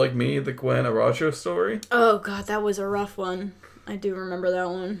 A Girl Like Me, the Gwen Arajo story. Oh god, that was a rough one. I do remember that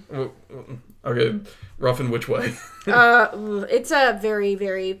one. Okay, rough in which way? It's a very,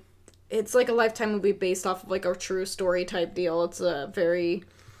 very... It's like a Lifetime movie based off of, like, a true story type deal. It's a very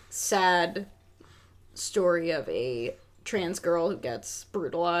sad story of a trans girl who gets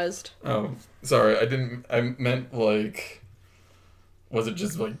brutalized. Oh, sorry. I meant, like... Was it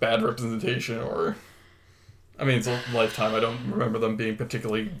just, like, bad representation, or... I mean, it's a Lifetime. I don't remember them being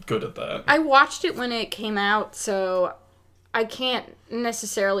particularly good at that. I watched it when it came out, so I can't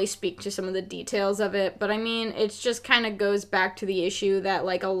necessarily speak to some of the details of it, but I mean, it just kind of goes back to the issue that,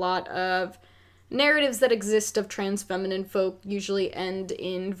 like, a lot of narratives that exist of trans feminine folk usually end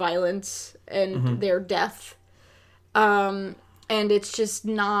in violence and their death. And it's just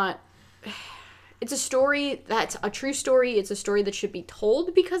not... It's a story that's a true story. It's a story that should be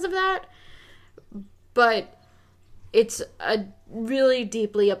told because of that. But it's a really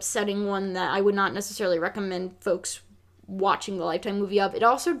deeply upsetting one that I would not necessarily recommend folks watching the Lifetime movie of. It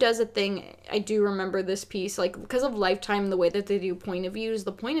also does a thing, I do remember this piece, like, because of Lifetime, the way that they do point of views,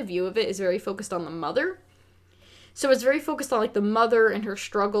 the point of view of it is very focused on the mother. So it's very focused on, like, the mother and her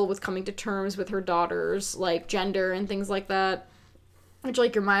struggle with coming to terms with her daughter's, like, gender and things like that. Which,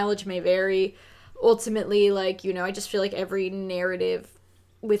 like, your mileage may vary. Ultimately, like, I just feel like every narrative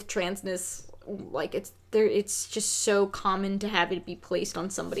with transness, like, it's just so common to have it be placed on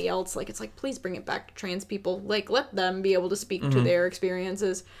somebody else. Like, it's like, please bring it back to trans people. Like, let them be able to speak to their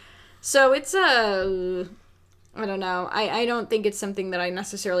experiences. So it's I don't know. I don't think it's something that I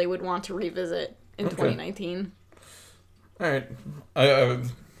necessarily would want to revisit in 2019. All right.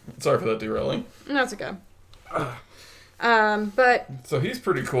 Sorry for that derailing. That's okay. But So he's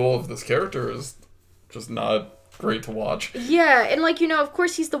pretty cool. If this character is just not great to watch. yeah, and like, of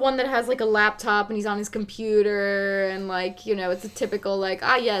course he's the one that has like a laptop and he's on his computer and like, it's a typical like,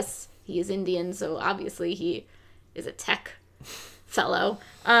 yes, he is Indian, so obviously he is a tech fellow.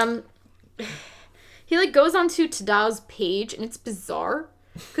 He like goes onto Tada's page and it's bizarre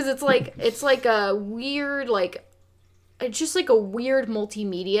because it's like a weird like it's just like a weird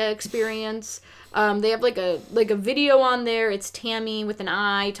multimedia experience. They have like a video on there. It's Tammy with an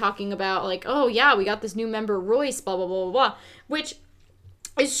eye talking about like, oh yeah, we got this new member Royce, blah blah blah blah blah, which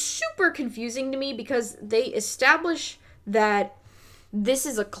is super confusing to me because they establish that this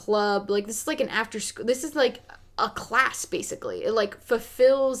is a club, like this is like an after school, this is like a class basically. It like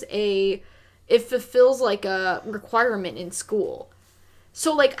fulfills like a requirement in school.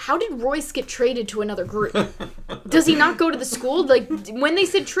 So, like, how did Royce get traded to another group? Does he not go to the school? Like, when they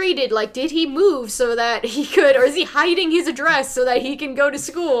said traded, like, did he move so that he could, or is he hiding his address so that he can go to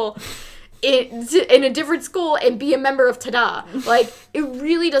school in a different school and be a member of Tada? Like, it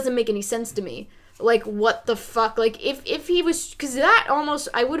really doesn't make any sense to me. Like, what the fuck? Like, if he was, because that almost,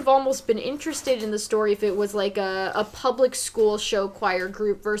 I would have almost been interested in the story if it was, like, a public school show choir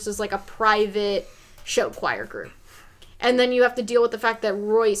group versus, like, a private show choir group. And then you have to deal with the fact that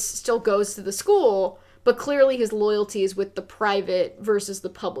Royce still goes to the school, but clearly his loyalty is with the private versus the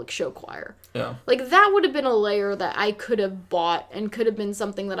public show choir. Yeah. Like, that would have been a layer that I could have bought and could have been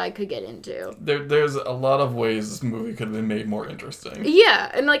something that I could get into. There's a lot of ways this movie could have been made more interesting. Yeah,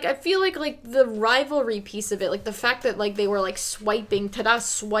 and, like, I feel like the rivalry piece of it, like, the fact that, like, they were, like, swiping, Tada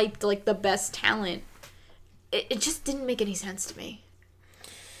swiped, like, the best talent, it just didn't make any sense to me.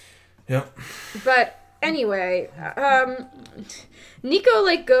 Yep. But... anyway, Nico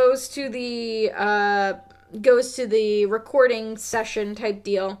like goes to the recording session type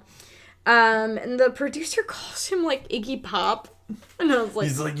deal, and the producer calls him like Iggy Pop, and I was like,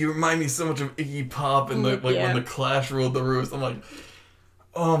 he's like, you remind me so much of Iggy Pop, and when the Clash ruled the roost. I'm like,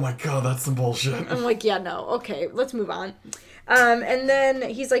 oh my god, that's some bullshit. I'm like, yeah, no, okay, let's move on. And then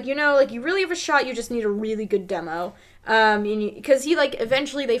he's like, like you really have a shot. You just need a really good demo. Because he like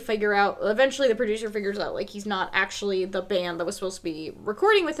eventually the producer figures out like he's not actually the band that was supposed to be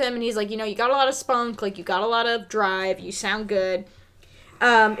recording with him, and he's like, you got a lot of spunk, like you got a lot of drive, you sound good.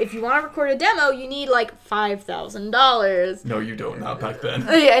 If you want to record a demo, you need like $5,000. No, you don't. Not back then.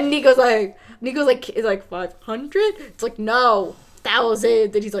 And Nico's like, it's like 500. It's like no,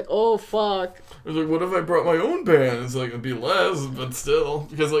 1,000. And he's like, oh fuck. It's like, what if I brought my own band? It's like, it'd be less, but still,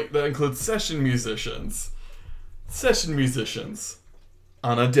 because like that includes session musicians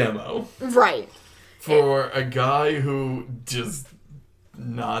on a demo. Right. For a guy who just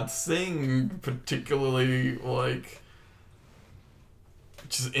not sing particularly, like,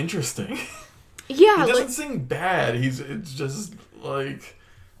 just interesting. Yeah, he doesn't sing bad. It's just, like,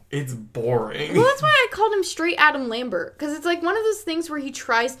 it's boring. Well, that's why I called him straight Adam Lambert. Because it's, like, one of those things where he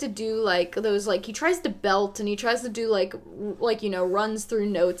tries to do, like, those, like, he tries to belt and he tries to do, like runs through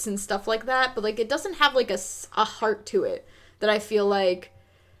notes and stuff like that. But, like, it doesn't have, like, a heart to it that I feel like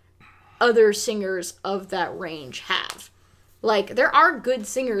other singers of that range have. Like, there are good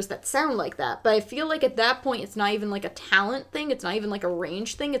singers that sound like that. But I feel like at that point, it's not even, like, a talent thing. It's not even, like, a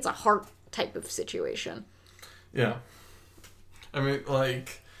range thing. It's a heart type of situation. Yeah. I mean,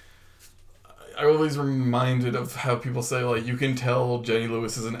 like... I always reminded of how people say, like, you can tell Jenny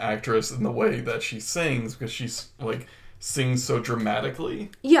Lewis is an actress in the way that she sings because she's, like, sings so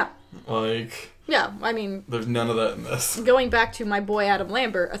dramatically. Yeah. Like... yeah, I mean... there's none of that in this. Going back to my boy Adam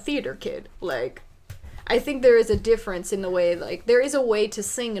Lambert, a theater kid, like... I think there is a difference in the way, like, there is a way to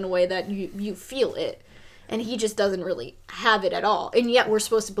sing in a way that you feel it. And he just doesn't really have it at all. And yet we're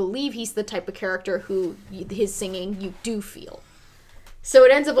supposed to believe he's the type of character who his singing you do feel. So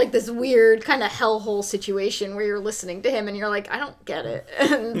it ends up like this weird kind of hellhole situation where you're listening to him and you're like, I don't get it.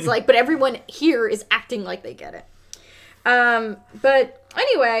 And it's like, but everyone here is acting like they get it. But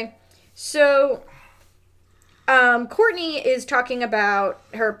anyway, so Courtney is talking about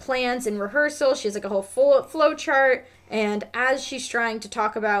her plans in rehearsal. She has like a whole flow chart. And as she's trying to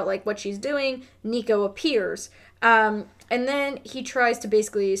talk about like what she's doing, Nico appears. And then he tries to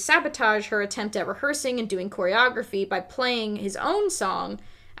basically sabotage her attempt at rehearsing and doing choreography by playing his own song.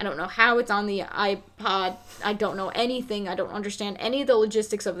 I don't know how it's on the iPod. I don't know anything. I don't understand any of the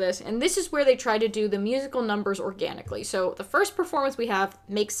logistics of this. And this is where they try to do the musical numbers organically. So the first performance we have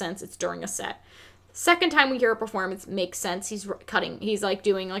makes sense. It's during a set. Second time we hear a performance makes sense. He's like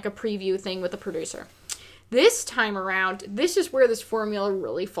doing like a preview thing with the producer. This time around, this is where this formula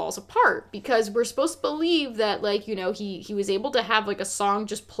really falls apart, because we're supposed to believe that, like, you know, he was able to have, like, a song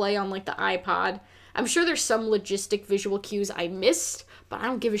just play on, like, the iPod. I'm sure there's some logistic visual cues I missed, but I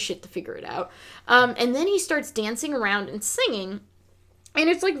don't give a shit to figure it out. And then he starts dancing around and singing, and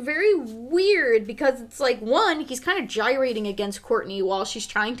it's, like, very weird, because it's, like, one, he's kind of gyrating against Courtney while she's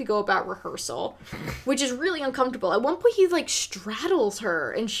trying to go about rehearsal, which is really uncomfortable. At one point, he, like, straddles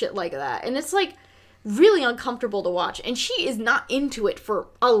her and shit like that, and it's, like, really uncomfortable to watch, and she is not into it for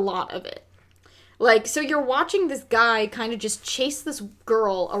a lot of it. Like, so you're watching this guy kind of just chase this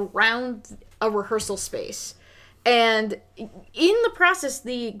girl around a rehearsal space, and in the process,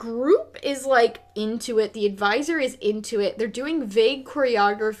 the group is, like, into it, the advisor is into it, they're doing vague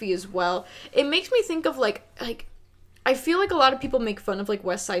choreography as well. It makes me think of, like, I feel like a lot of people make fun of, like,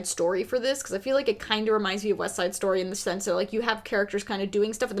 West Side Story for this, because I feel like it kind of reminds me of West Side Story in the sense that, like, you have characters kind of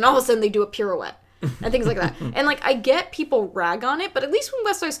doing stuff, and then all of a sudden they do a pirouette. And things like that. And, like, I get people rag on it, but at least with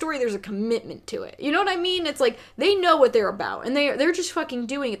West Side Story, there's a commitment to it. You know what I mean? It's like, they know what they're about, and they're just fucking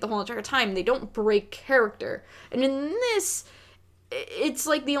doing it the whole entire time. They don't break character. And in this, it's,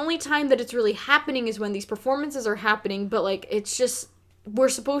 like, the only time that it's really happening is when these performances are happening, but, like, it's just, we're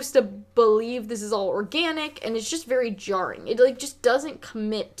supposed to believe this is all organic, and it's just very jarring. It, like, just doesn't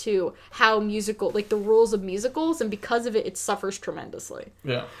commit to how musical, like, the rules of musicals, and because of it, it suffers tremendously.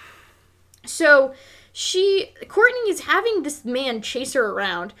 Yeah. So Courtney is having this man chase her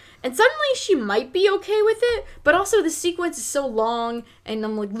around, and suddenly she might be okay with it, but also the sequence is so long, and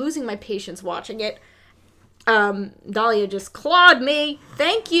I'm, like, losing my patience watching it. Dahlia just clawed me.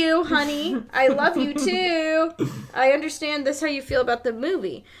 Thank you, honey. I love you too. I understand this how you feel about the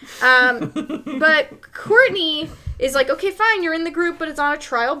movie. But Courtney is like, okay, fine, you're in the group, but it's on a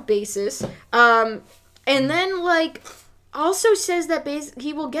trial basis. And then, like, also says that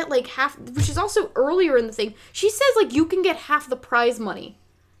he will get, like, half, which is also earlier in the thing. She says, like, you can get half the prize money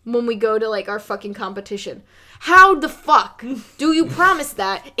when we go to, like, our fucking competition. How the fuck do you promise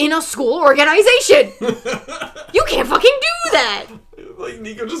that in a school organization? You can't fucking do that! Like,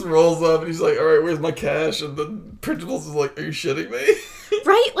 Nico just rolls up and he's like, alright, where's my cash? And the principal's is like, are you shitting me?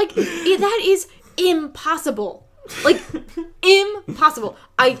 Right? Like, that is impossible. Like, impossible.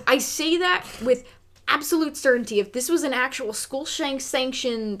 I say that with absolute certainty. If this was an actual school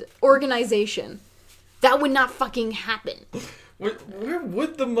sanctioned organization, that would not fucking happen. Where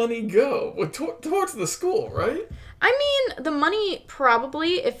would the money go? Towards the school, right? I mean, the money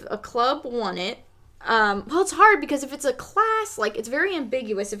probably, if a club won it, well, it's hard because if it's a class, like, it's very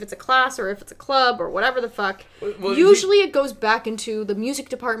ambiguous if it's a class or if it's a club or whatever the fuck. Well, usually it goes back into the music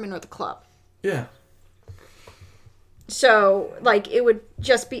department or the club. Yeah. So, like, it would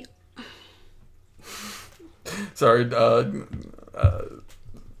just be... Sorry,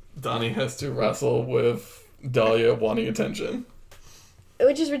 Donnie has to wrestle with Dahlia wanting attention.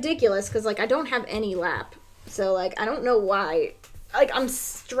 Which is ridiculous, because, like, I don't have any lap. So, like, I don't know why. Like, I'm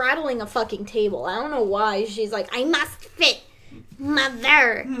straddling a fucking table. I don't know why she's like, I must fit,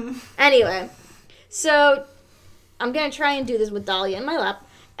 mother. Anyway, so I'm going to try and do this with Dahlia in my lap.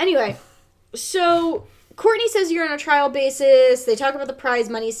 Anyway, so Courtney says you're on a trial basis. They talk about the prize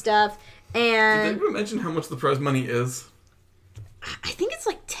money stuff. And did they ever mention how much the prize money is? I think it's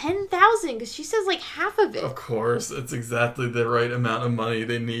like 10,000 because she says like half of it. Of course, it's exactly the right amount of money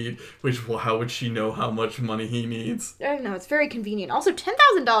they need. How would she know how much money he needs? I don't know. It's very convenient. Also,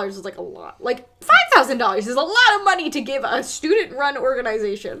 $10,000 is like a lot. Like $5,000 is a lot of money to give a student-run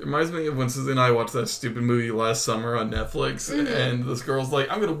organization. It reminds me of when Susie and I watched that stupid movie last summer on Netflix, and this girl's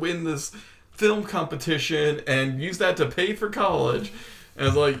like, "I'm gonna win this film competition and use that to pay for college." And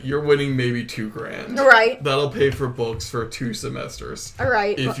it's like, you're winning maybe $2,000. Right. That'll pay for books for 2 semesters. All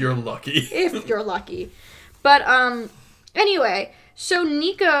right. If you're lucky. If you're lucky. But, anyway, so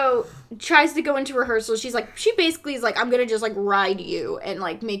Nico tries to go into rehearsal. She basically is like, I'm gonna just, like, ride you and,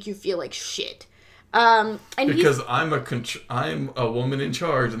 like, make you feel like shit. And because I'm a woman in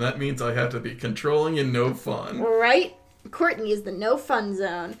charge, and that means I have to be controlling and no fun. Right? Courtney is the no fun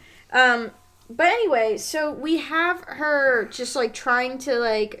zone. But anyway, so we have her just, like, trying to,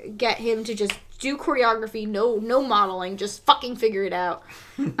 like, get him to just do choreography, no modeling, just fucking figure it out.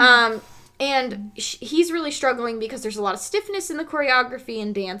 And he's really struggling because there's a lot of stiffness in the choreography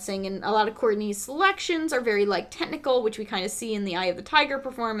and dancing, and a lot of Courtney's selections are very, like, technical, which we kind of see in the Eye of the Tiger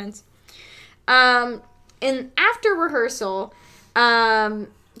performance. And after rehearsal,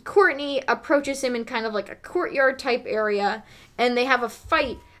 Courtney approaches him in kind of, like, a courtyard-type area, and they have a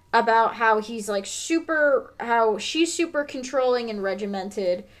fight about how he's, like, how she's super controlling and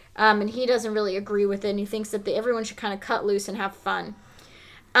regimented, and he doesn't really agree with it, and he thinks that everyone should kind of cut loose and have fun.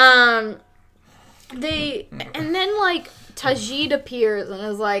 And then like Tajid appears and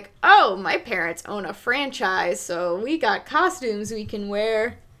is like, "Oh, my parents own a franchise, so we got costumes we can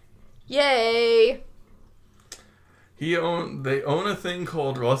wear. Yay!" They own a thing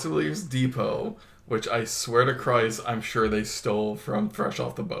called Russell's Depot, which I swear to Christ, I'm sure they stole from Fresh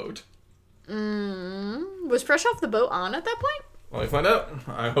Off the Boat. Was Fresh Off the Boat on at that point? Well, I find out.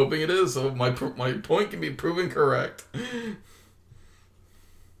 I'm hoping it is, so my point can be proven correct.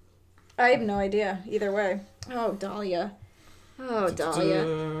 I have no idea. Either way. Oh, Dahlia. Oh,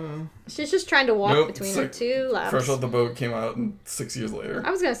 Dahlia. She's just trying to walk between her two laps. Fresh Off the Boat came out 6 years later.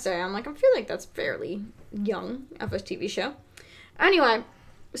 I was gonna say, I feel like that's fairly young of a TV show. Anyway,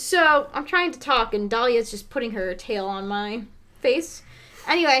 so I'm trying to talk and Dahlia's just putting her tail on my face.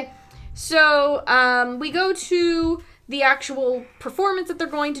 Anyway, so we go to the actual performance that they're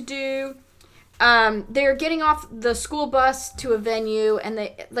going to do. They're getting off the school bus to a venue, and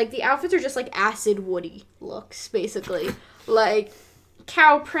the outfits are just like acid Woody looks, basically. Like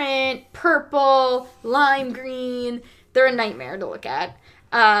cow print, purple, lime green. They're a nightmare to look at.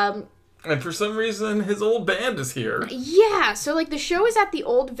 And for some reason, his old band is here. Yeah, so like the show is at the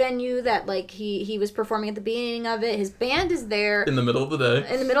old venue that like he was performing at the beginning of it. His band is there in the middle of the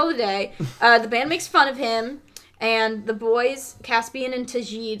day. The band makes fun of him. And the boys, Caspian and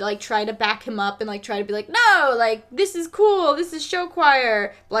Tajid, like, try to back him up and, like, try to be like, no, like, this is cool. This is show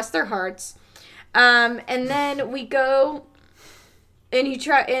choir. Bless their hearts. And then we go, and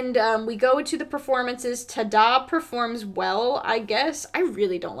we go to the performances. Tada performs well, I guess. I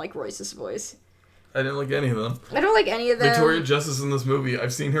really don't like Royce's voice. I didn't like any of them. I don't like any of them. Victoria Justice in this movie,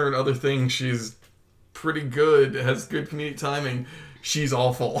 I've seen her in other things. She's pretty good, has good comedic timing. She's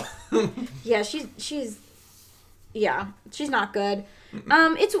awful. Yeah, she's not good.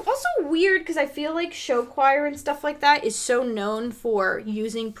 It's also weird because I feel like show choir and stuff like that is so known for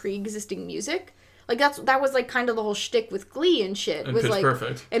using pre-existing music. Like that was like kind of the whole shtick with Glee and shit. And was Pitch like,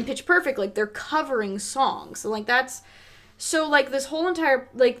 Perfect. And Pitch Perfect, like they're covering songs. So like that's so like this whole entire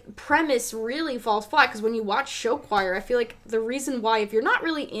like premise really falls flat because when you watch show choir, I feel like the reason why if you're not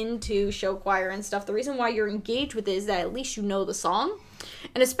really into show choir and stuff, the reason why you're engaged with it is that at least you know the song.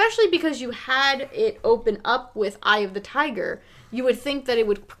 And especially because you had it open up with Eye of the Tiger, you would think that it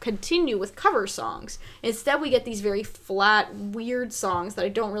would continue with cover songs. Instead, we get these very flat, weird songs that I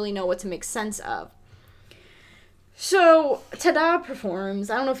don't really know what to make sense of. So, Tada performs.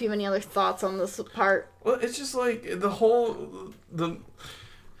 I don't know if you have any other thoughts on this part. Well, it's just like I brought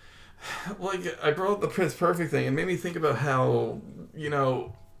up the Pitch Perfect thing and made me think about how,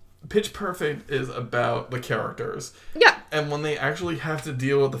 Pitch Perfect is about the characters. Yeah. And when they actually have to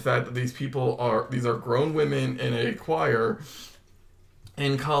deal with the fact that these are grown women in a choir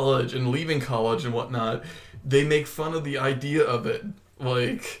in college and leaving college and whatnot, they make fun of the idea of it.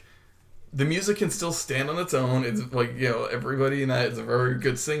 Like, the music can still stand on its own. It's like, everybody in that is a very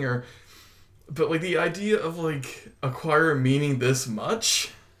good singer. But, like, the idea of, like, a choir meaning this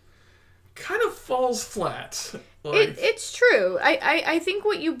much kind of falls flat. Like, it's true. I think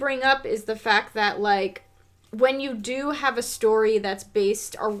what you bring up is the fact that, like, when you do have a story that's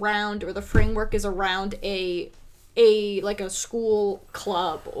based around, or the framework is around a school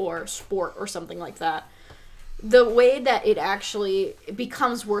club or sport or something like that, the way that it actually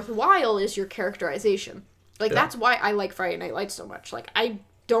becomes worthwhile is your characterization. Like, That's why I like Friday Night Lights so much. Like, I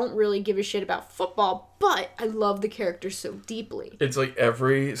don't really give a shit about football, but I love the characters so deeply. It's like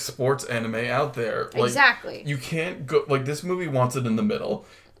every sports anime out there. Like, exactly. You can't go... Like, this movie wants it in the middle.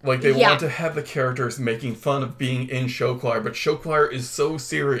 Like, they want to have the characters making fun of being in show choir, but show choir is so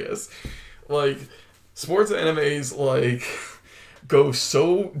serious. Like, sports animes, like, go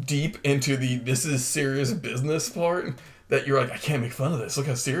so deep into the this is serious business part that you're like, I can't make fun of this. Look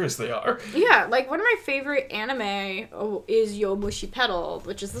how serious they are. Yeah, like, one of my favorite anime is Yomushi Pedal,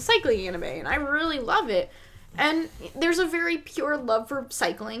 which is the cycling anime, and I really love it. And there's a very pure love for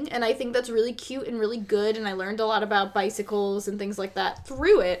cycling, and I think that's really cute and really good, and I learned a lot about bicycles and things like that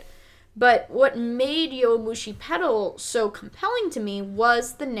through it. But what made Yomushi Pedal so compelling to me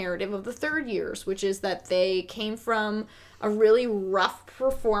was the narrative of the third years, which is that they came from a really rough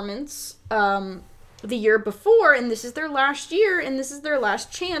performance the year before, and this is their last year, and this is their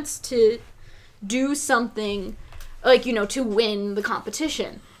last chance to do something, like, to win the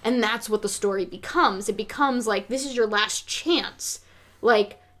competition. And that's what the story becomes. It becomes like, this is your last chance.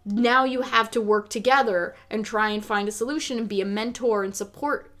 Like, now you have to work together and try and find a solution and be a mentor and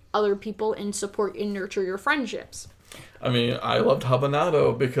support other people and support and nurture your friendships. I mean, I loved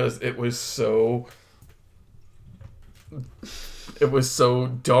Habanado because it was so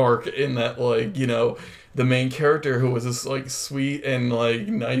dark in that, like, the main character, who was this like sweet and like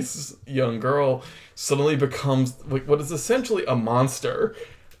nice young girl, suddenly becomes like what is essentially a monster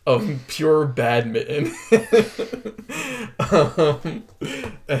of pure badminton.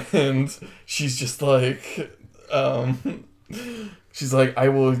 And she's just like, she's like,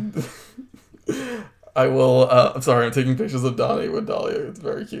 I'm sorry, I'm taking pictures of Donnie with Dahlia. It's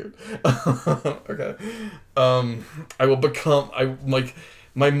very cute. Okay.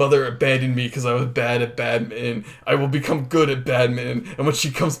 My mother abandoned me because I was bad at badminton. I will become good at badminton, and when she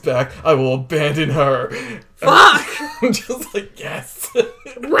comes back, I will abandon her. Fuck! I'm just like, yes.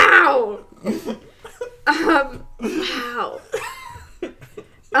 Wow! Wow.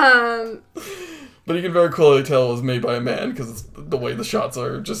 But you can very clearly tell it was made by a man, because the way the shots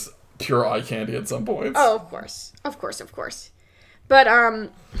are just pure eye candy at some points. Oh, of course. Of course. But,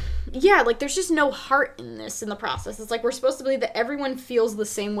 yeah, like, there's just no heart in the process. It's like we're supposed to believe that everyone feels the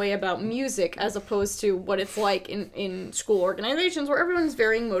same way about music, as opposed to what it's like in school organizations, where everyone's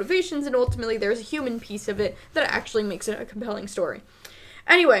varying motivations, and ultimately there's a human piece of it that actually makes it a compelling story.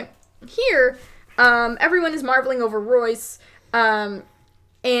 Anyway, here, everyone is marveling over Royce, and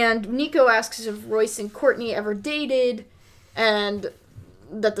Nico asks if Royce and Courtney ever dated, and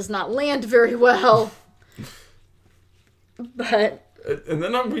that does not land very well. But... And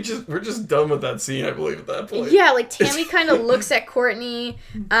then we're just done with that scene, I believe, at that point. Yeah, like, Tammy kind of looks at Courtney,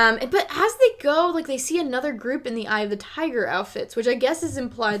 but as they go, like, they see another group in the Eye of the Tiger outfits, which I guess is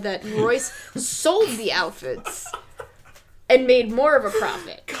implied that Royce sold the outfits and made more of a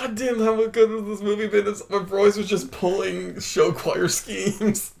profit. God damn, how good would this movie been if Royce was just pulling show choir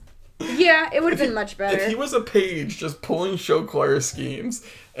schemes? Yeah, it would have been much better. If he was a page just pulling show choir schemes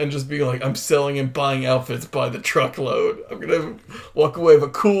and just being like, I'm selling and buying outfits by the truckload. I'm going to walk away with a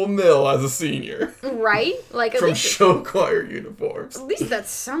cool mill as a senior. Right? Like, from show choir uniforms. At least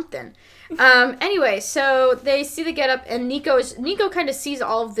that's something. Anyway, so they see the getup, and Nico kind of sees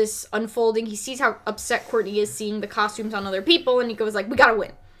all of this unfolding. He sees how upset Courtney is seeing the costumes on other people, and Nico was like, we gotta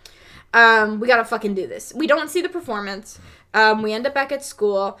win. We gotta fucking do this. We don't see the performance. We end up back at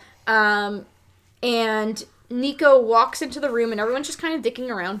school. And Nico walks into the room, and everyone's just kind of dicking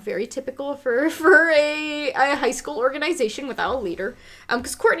around. Very typical for a high school organization without a leader.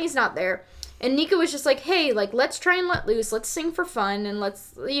 Because Courtney's not there. And Nico was just like, hey, like, let's try and let loose. Let's sing for fun. And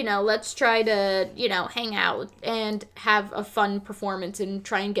let's try to, hang out and have a fun performance and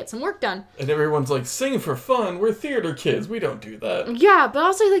try and get some work done. And everyone's like, sing for fun. We're theater kids. We don't do that. Yeah, but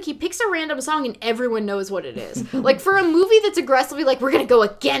also, like, he picks a random song and everyone knows what it is. Like, for a movie that's aggressively like, we're going to go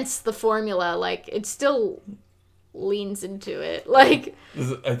against the formula, like, it still leans into it. Like,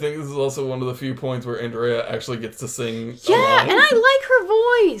 I think this is also one of the few points where Andrea actually gets to sing. Yeah, and I like her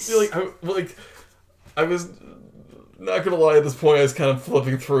voice. I was not gonna lie. At this point, I was kind of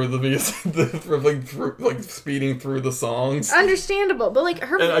flipping through the music, speeding through the songs. Understandable, but like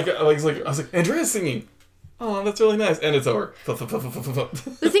her. And I was like, Andrea's singing. Oh, that's really nice. And it's over. The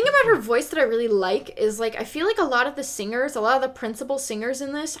thing about her voice that I really like is, like, I feel like a lot of the principal singers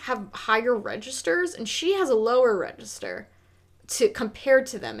in this have higher registers, and she has a lower register compared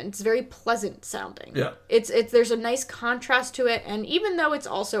to them, and it's very pleasant sounding. Yeah. It's there's a nice contrast to it, and even though it's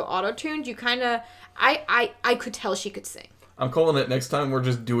also auto-tuned, you kind of, I could tell she could sing. I'm calling it next time we're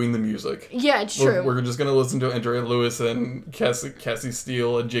just doing the music. Yeah, it's true. We're just going to listen to Andrea Lewis and Cassie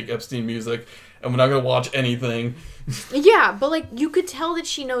Steele and Jake Epstein music, and we're not going to watch anything. Yeah, but, like, you could tell that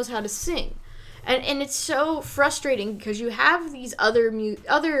she knows how to sing. And it's so frustrating because you have these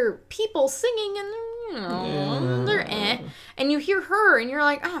other people singing and they're and you hear her and you're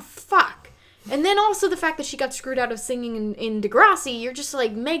like, fuck. And then also the fact that she got screwed out of singing in Degrassi, you're just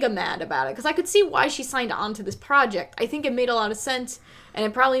like mega mad about it. Because I could see why she signed on to this project. I think it made a lot of sense, and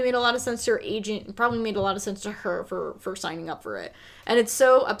it probably made a lot of sense to her agent, and probably made a lot of sense to her for signing up for it. And it's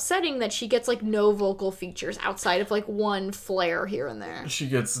so upsetting that she gets like no vocal features outside of like one flare here and there. She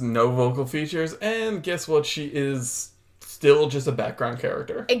gets no vocal features, and guess what? She is still just a background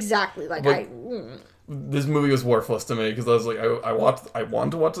character. Exactly. This movie was worthless to me because I was like, I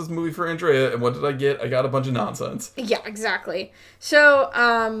wanted to watch this movie for Andrea, and what did I get? I got a bunch of nonsense. Yeah, exactly. So,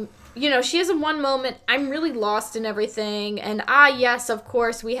 she has one moment, I'm really lost in everything, and yes, of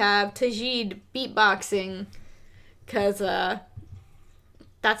course, we have Tajid beatboxing, because,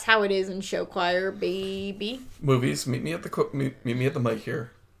 that's how it is in show choir, baby. Movies, meet me at the mic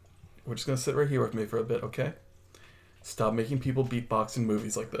here. We're just gonna sit right here with me for a bit, okay? Stop making people beatbox in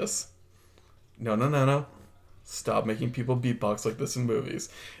movies like this. No. Stop making people beatbox like this in movies.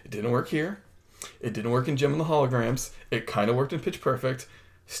 It didn't work here. It didn't work in Gem and the Holograms. It kind of worked in Pitch Perfect.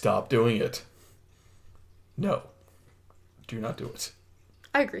 Stop doing it. No. Do not do it.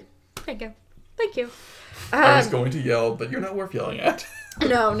 I agree. Thank you. Thank you. I was going to yell, but you're not worth yelling at.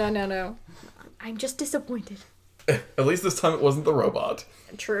 No. I'm just disappointed. At least this time it wasn't the robot.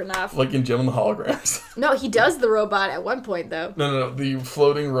 True enough. Like in Gem and the Holograms. No, he does the robot at one point, though. No. The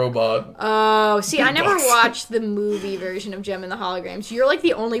floating robot. Oh, see, I never Box. watched the movie version of Gem and the Holograms. You're like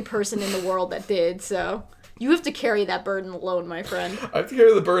the only person in the world that did, so you have to carry that burden alone, my friend. I have to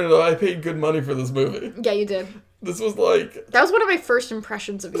carry the burden of I paid good money for this movie. Yeah, you did. This was like... That was one of my first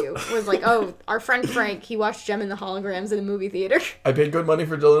impressions of you. Was like, oh, our friend Frank, he watched Gem and the Holograms in a movie theater. I paid good money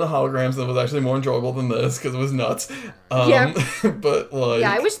for Gem and the Holograms, and it was actually more enjoyable than this, because it was nuts. Yeah. But, like...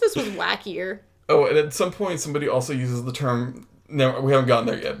 Yeah, I wish this was wackier. Oh, and at some point, somebody also uses the term... No, we haven't gotten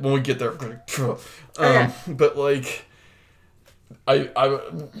there yet. When we get there, we're going Okay. But, like...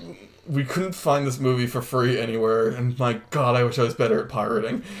 We couldn't find this movie for free anywhere, and my god, I wish I was better at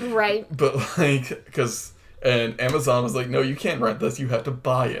pirating. Right. But, like, because... And Amazon was like, no, you can't rent this, you have to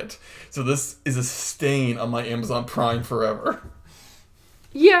buy it. So this is a stain on my Amazon Prime forever.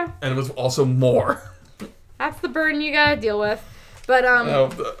 Yeah. And it was also more. That's the burden you gotta deal with. But, No,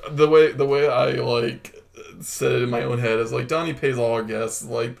 the way I, like, said it in my own head is, like, Donnie pays all our guests,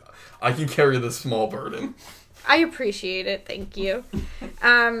 like, I can carry this small burden. I appreciate it, thank you.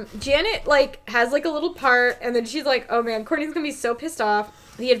 Janet, like, has, like, a little part, and then she's like, oh man, Courtney's gonna be so pissed off.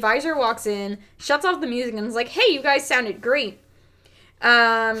 The advisor walks in, shuts off the music, and is like, hey, you guys sounded great.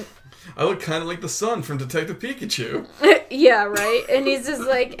 I look kind of like the son from Detective Pikachu. Yeah, right? And he's just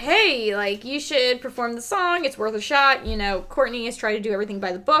like, hey, like, you should perform the song, it's worth a shot. You know, Courtney has tried to do everything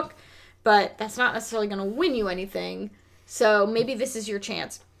by the book, but that's not necessarily gonna win you anything. So maybe this is your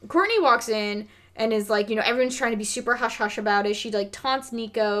chance. Courtney walks in and is like, you know, everyone's trying to be super hush-hush about it. She, like, taunts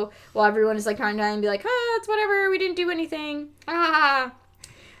Nico while everyone is, like, trying to be like, it's whatever, we didn't do anything.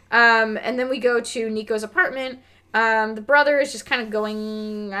 And then we go to Nico's apartment. The brother is just kind of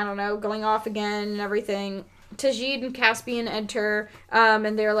going off again and everything. Tajid and Caspian enter,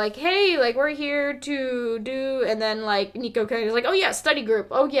 and they're like, hey, like, we're here to do, and then, like, Nico kind of is like, oh yeah, study group,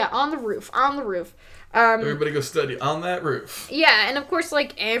 oh yeah, on the roof. Everybody go study on that roof. Yeah, and of course,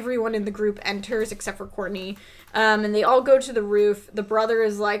 like, everyone in the group enters except for Courtney, and they all go to the roof. The brother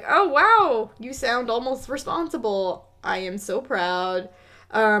is like, oh wow, you sound almost responsible. I am so proud.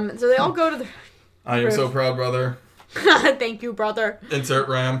 So they all go to the I am so proud, brother. Thank you, brother. Insert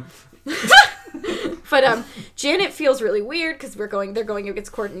Ram. But Janet feels really weird because they're going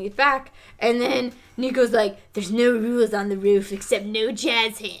against Courtney's back, and then Nico's like, "There's no rules on the roof except no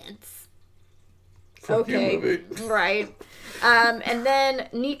jazz hands." Fuck Okay, you, movie. right. And then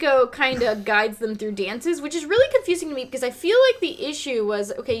Nico kind of guides them through dances, which is really confusing to me because I feel like the issue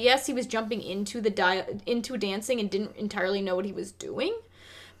was, okay, yes, he was jumping into into dancing and didn't entirely know what he was doing.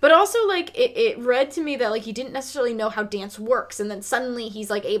 But also, like, it read to me that, like, he didn't necessarily know how dance works, and then suddenly he's,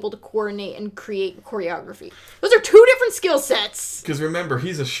 like, able to coordinate and create choreography. Those are two different skill sets! Because remember,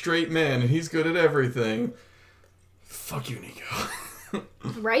 he's a straight man, and he's good at everything. Fuck you, Nico.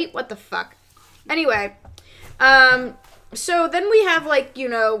 Right? What the fuck? Anyway, so then we have, like, you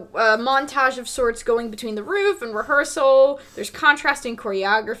know, a montage of sorts going between the roof and rehearsal. There's contrasting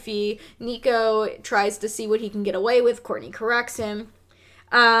choreography. Nico tries to see what he can get away with. Courtney corrects him.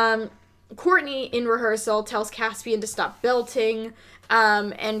 Courtney in rehearsal tells Caspian to stop belting,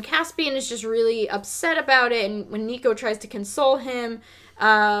 and Caspian is just really upset about it, and when Nico tries to console him,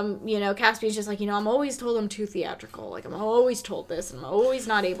 you know, Caspian's just like, you know, I'm always told I'm too theatrical, like, I'm always told this, and I'm always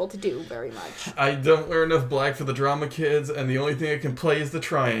not able to do very much. I don't wear enough black for the drama kids, and the only thing I can play is the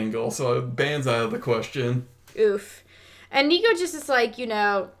triangle, so band's out of the question. Oof. And Nico just is like, you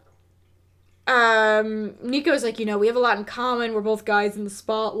know, Nico's like, you know, we have a lot in common. We're both guys in the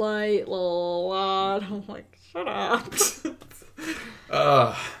spotlight. La, la, la. I'm like, shut up.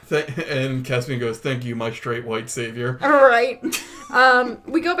 And Caspian goes, thank you, my straight white savior. All right.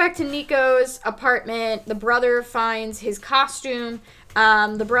 We go back to Nico's apartment. The brother finds his costume.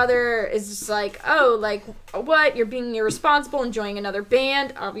 The brother is just like, oh, like, what? You're being irresponsible, enjoying another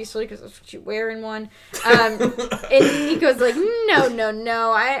band, obviously, because that's what you're wearing one. And Nico's like,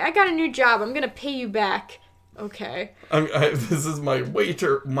 no, I got a new job. I'm going to pay you back. Okay. This is my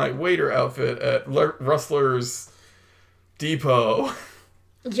waiter outfit at Rustler's Depot.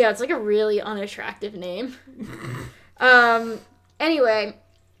 Yeah, it's like a really unattractive name. Anyway,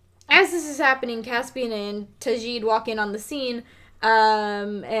 as this is happening, Caspian and Tajid walk in on the scene.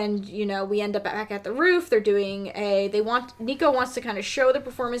 And, you know, we end up back at the roof. They're doing Nico wants to kind of show the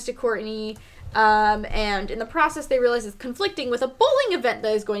performance to Courtney, and in the process they realize it's conflicting with a bowling event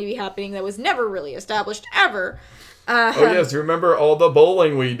that is going to be happening that was never really established ever. Oh yes, remember all the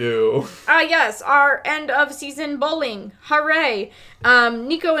bowling we do. Yes, our end of season bowling. Hooray.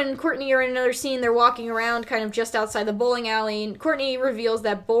 Nico and Courtney are in another scene. They're walking around kind of just outside the bowling alley. And Courtney reveals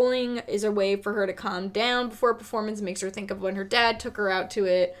that bowling is a way for her to calm down before a performance, makes her think of when her dad took her out to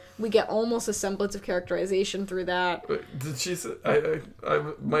it. We get almost a semblance of characterization through that. Did she say, I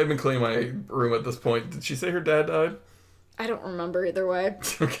might have been cleaning my room at this point. Did she say her dad died? I don't remember either way.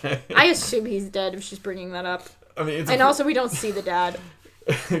 Okay. I assume he's dead if she's bringing that up. I mean, and also we don't see the dad.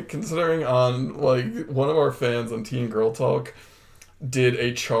 Considering on, like, one of our fans on Teen Girl Talk did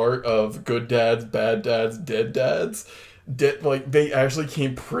a chart of good dads, bad dads, dead dads. They actually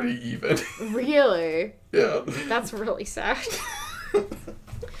came pretty even. Really? Yeah. That's really sad.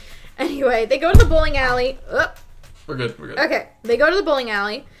 Anyway, they go to the bowling alley. We're good. Okay, they go to the bowling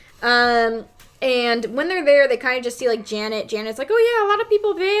alley. And when they're there, they kind of just see, like, Janet. Janet's like, oh, yeah, a lot of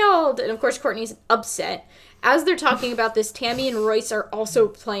people bailed. And, of course, Courtney's upset. As they're talking about this, Tammy and Royce are also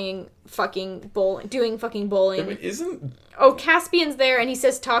playing fucking bowling, doing fucking bowling. I mean, isn't... Oh, Caspian's there, and he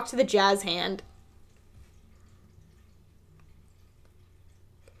says, talk to the jazz hand.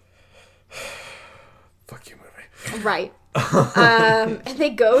 Fuck you, movie. Right. And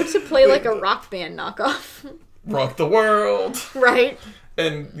they go to play, like, a rock band knockoff. Rock the world! Right.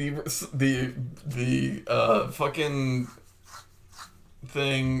 And the fucking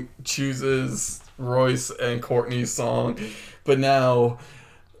thing chooses Royce and Courtney's song, but now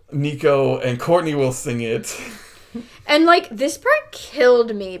Nico and Courtney will sing it. And, like, this part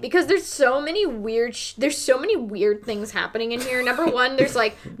killed me because there's so many weird things happening in here. Number one, there's,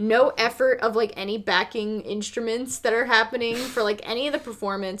 like, no effort of, like, any backing instruments that are happening for, like, any of the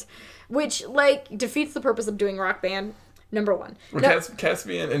performance, which, like, defeats the purpose of doing rock band. Number one. Well,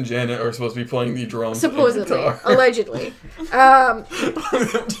 Caspian and Janet are supposed to be playing the drums. Supposedly. And guitar. Allegedly.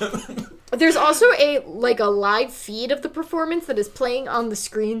 There's also a live feed of the performance that is playing on the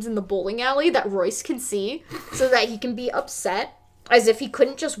screens in the bowling alley that Royce can see so that he can be upset as if he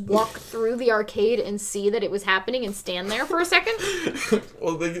couldn't just walk through the arcade and see that it was happening and stand there for a second.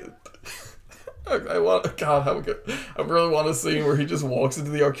 Well, I really want a scene where he just walks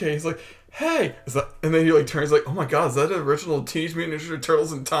into the arcade. He's like, hey, and then he like turns like, oh my god, is that an original Teenage Mutant Ninja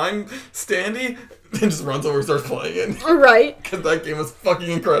Turtles in Time standee? And just runs over and starts playing it. Right. Because that game was fucking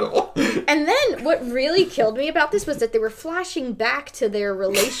incredible. And then what really killed me about this was that they were flashing back to their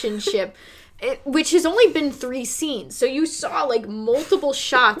relationship, which has only been 3 scenes. So you saw like multiple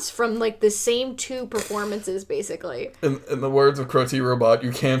shots from like the same 2 performances, basically. In the words of Crow T Robot,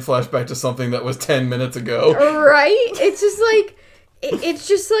 you can flash back to something that was 10 minutes ago. Right? It's just like... It's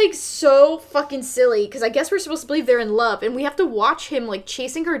just, like, so fucking silly, because I guess we're supposed to believe they're in love, and we have to watch him, like,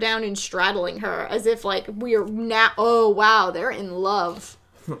 chasing her down and straddling her, as if, like, we are now, oh, wow, they're in love.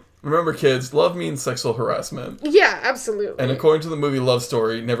 Remember, kids, love means sexual harassment. Yeah, absolutely. And according to the movie Love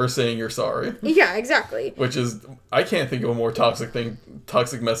Story, never saying you're sorry. Yeah, exactly. Which is, I can't think of a more toxic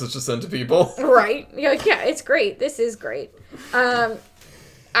message to send to people. Right. Yeah, it's great. This is great.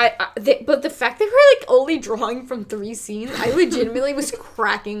 But the fact that we're like only drawing from 3 scenes, I legitimately was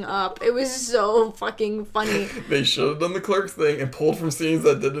cracking up. It was so fucking funny. They should have done the Clerks thing and pulled from scenes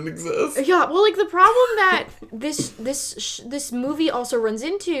that didn't exist. Yeah, well, like the problem that this movie also runs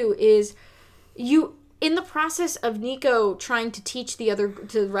into is in the process of Nico trying to teach to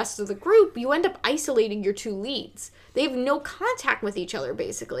the rest of the group, you end up isolating your 2 leads. They have no contact with each other,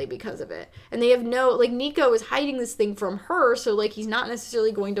 basically, because of it. And they have Nico is hiding this thing from her, so, like, he's not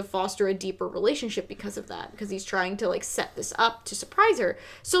necessarily going to foster a deeper relationship because of that, because he's trying to, like, set this up to surprise her.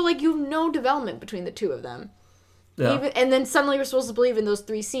 So, like, you have no development between the 2 of them. Yeah. And then suddenly you're supposed to believe in those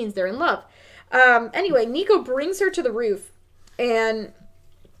 3 scenes they're in love. Anyway, Nico brings her to the roof, and...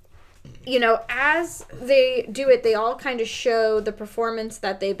 You know, as they do it, they all kind of show the performance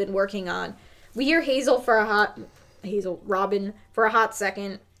that they've been working on. We hear Robin for a hot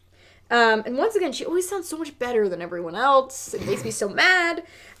second. And once again, she always sounds so much better than everyone else. It makes me so mad.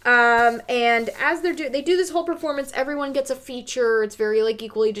 And as they do this whole performance, everyone gets a feature. It's very, like,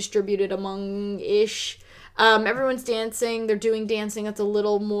 equally distributed among-ish. Everyone's dancing. They're doing dancing that's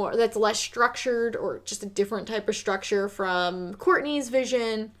that's less structured, or just a different type of structure from Courtney's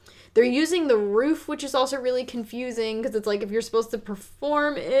vision. They're using the roof, which is also really confusing, because it's like if you're supposed to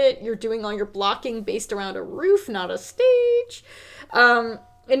perform it, you're doing all your blocking based around a roof, not a stage. And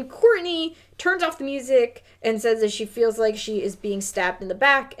Courtney turns off the music and says that she feels like she is being stabbed in the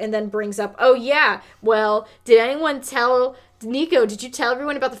back, and then brings up, oh yeah, well, did anyone tell... Nico, did you tell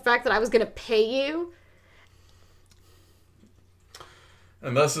everyone about the fact that I was going to pay you?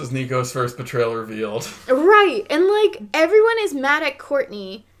 And thus is Nico's first betrayal revealed. Right, and, like, everyone is mad at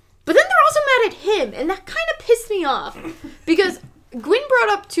Courtney But then they're also mad at him, and that kind of pissed me off. Because Gwyn brought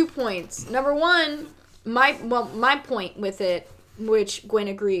up 2 points. Number one, my point with it, which Gwyn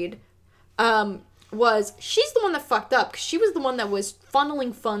agreed, was she's the one that fucked up, because she was the one that was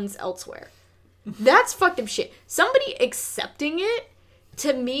funneling funds elsewhere. That's fucked up shit. Somebody accepting it,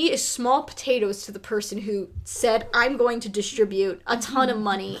 to me, is small potatoes to the person who said, I'm going to distribute a ton of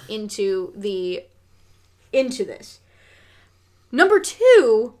money into this. Number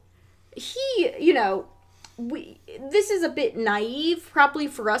 2, he, this is a bit naive probably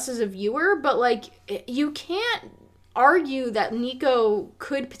for us as a viewer, but, like, you can't argue that Nico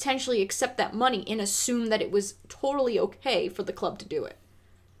could potentially accept that money and assume that it was totally okay for the club to do it.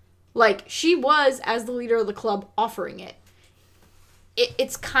 Like, she was, as the leader of the club, offering it.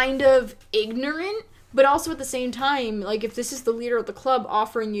 It's kind of ignorant, but also at the same time, like, if this is the leader of the club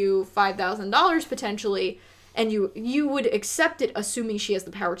offering you $5,000 potentially, and you would accept it assuming she has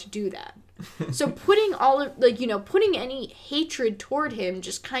the power to do that. So putting putting any hatred toward him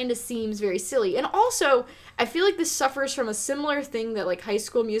just kind of seems very silly. And also, I feel like this suffers from a similar thing that, like, High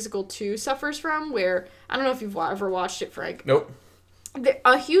School Musical 2 suffers from, where, I don't know if you've ever watched it, Frank. Nope.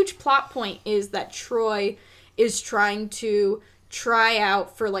 A huge plot point is that Troy is trying to try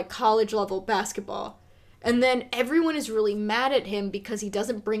out for, like, college level basketball. And then everyone is really mad at him because he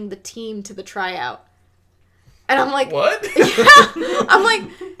doesn't bring the team to the tryout. And I'm like, what? Yeah. I'm like,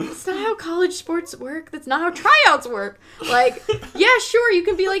 that's not how college sports work. That's not how tryouts work. Like, yeah, sure, you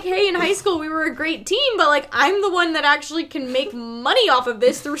can be like, hey, in high school we were a great team, but, like, I'm the one that actually can make money off of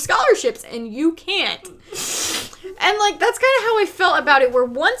this through scholarships, and you can't. And, like, that's kind of how I felt about it, where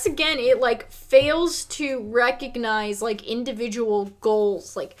once again it, like, fails to recognize, like, individual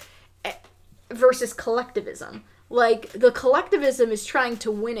goals, like, versus collectivism. Like, the collectivism is trying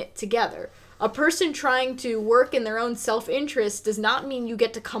to win it together. A person trying to work in their own self-interest does not mean you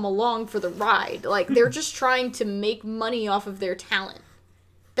get to come along for the ride. Like, they're just trying to make money off of their talent.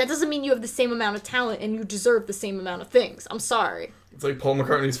 That doesn't mean you have the same amount of talent and you deserve the same amount of things. I'm sorry. It's like Paul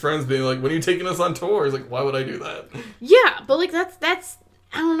McCartney's friends being like, when are you taking us on tour? He's like, why would I do that? Yeah, but, like, that's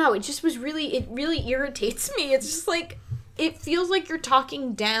I don't know. It just was it really irritates me. It's just like, it feels like you're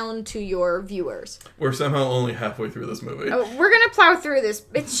talking down to your viewers. We're somehow only halfway through this movie. Oh, we're gonna plow through this.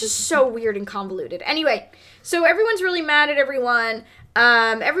 It's just so weird and convoluted. Anyway, so everyone's really mad at everyone.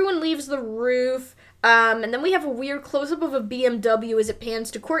 Everyone leaves the roof. And then we have a weird close-up of a BMW as it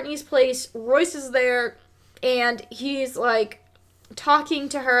pans to Courtney's place. Royce is there, and he's, like, talking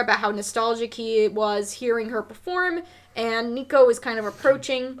to her about how nostalgic he was hearing her perform. And Nico is kind of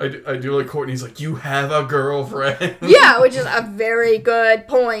approaching. I do like Courtney's like, you have a girlfriend. Yeah, which is a very good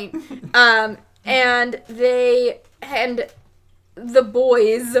point. And the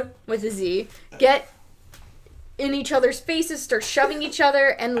boys, with a Z, get in each other's faces, start shoving each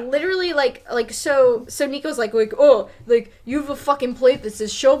other, and literally, so Nico's like, oh, like, you have a fucking plate that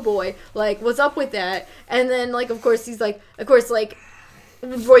says showboy. Like, what's up with that? And then, like, of course,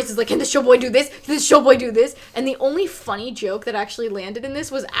 Royce is like, can this showboy do this? Can this showboy do this? And the only funny joke that actually landed in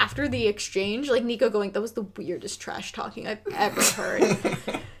this was after the exchange, like, Nico going, that was the weirdest trash talking I've ever heard.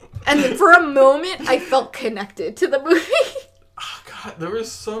 And then for a moment, I felt connected to the movie. Oh, God, there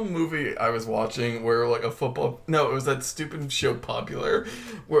was some movie I was watching where, like, it was that stupid show Popular,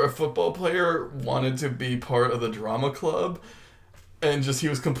 where a football player wanted to be part of the drama club, and just he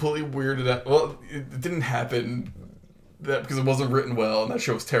was completely weirded out. Well, it didn't happen because it wasn't written well, and that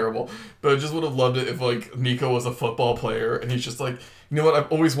show was terrible. But I just would have loved it if, like, Nico was a football player, and he's just like, you know what,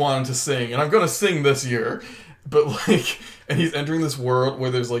 I've always wanted to sing, and I'm gonna sing this year. But, like, and he's entering this world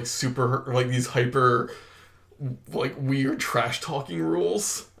where there's, like, super, like, these hyper, like, weird trash-talking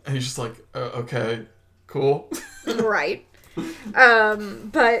rules, and he's just like, okay, cool. Right.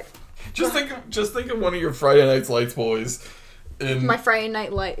 But... Just think of one of your Friday Night Lights boys my Friday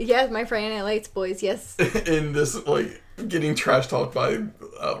Night Lights boys, yes. In this, like, getting trash talked by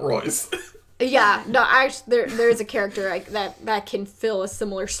Royce. Yeah, no, actually, there's a character that can fill a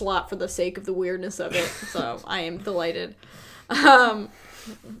similar slot for the sake of the weirdness of it, so I am delighted.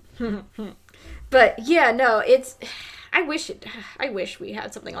 But yeah, no, it's, I wish we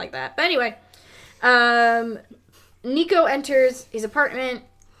had something like that. But anyway, Nico enters his apartment,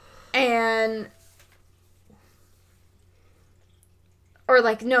 and...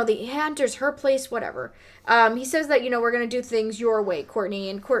 he enters her place, whatever. He says that, we're going to do things your way, Courtney.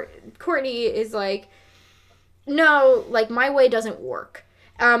 And Courtney is like, no, like, my way doesn't work.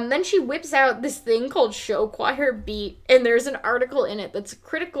 Then she whips out this thing called Show Choir Beat, and there's an article in it that's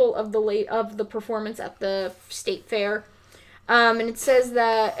critical of the performance at the state fair. And it says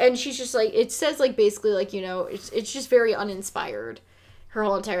that, and she's just like, it says, like, basically, like, it's just very uninspired. her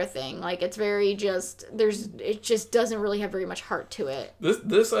whole entire thing. Like, it's very just, it just doesn't really have very much heart to it.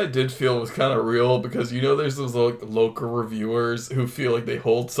 This I did feel was kind of real, because there's those like local reviewers who feel like they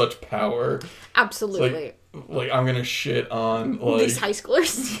hold such power. Absolutely. Like I'm gonna shit on like these high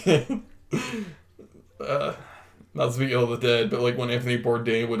schoolers. Not to be ill of the dead, but like when Anthony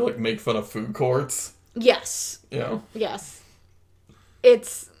Bourdain would like make fun of food courts. Yes. Yes.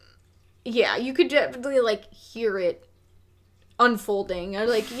 It's, yeah, you could definitely like hear it unfolding, or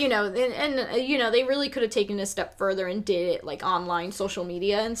like, and they really could have taken it a step further and did it like online social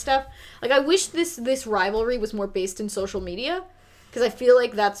media and stuff. Like, I wish this rivalry was more based in social media, because I feel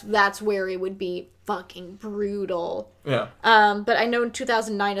like that's where it would be fucking brutal. Yeah. But I know in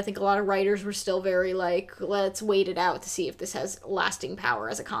 2009, I think a lot of writers were still very like, let's wait it out to see if this has lasting power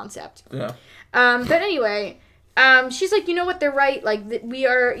as a concept. Yeah. But anyway, she's like, you know what, they're right. Like, we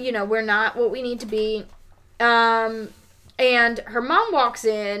are, we're not what we need to be. And her mom walks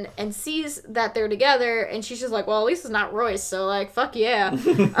in and sees that they're together, and she's just like, well, at least it's not Royce, so, like, fuck yeah.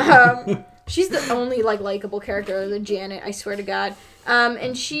 She's the only, like, likable character other than Janet, I swear to God.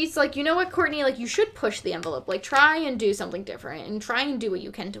 And she's like, you know what, Courtney, like, you should push the envelope. Like, try and do something different, and try and do what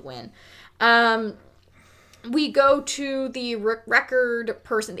you can to win. We go to the record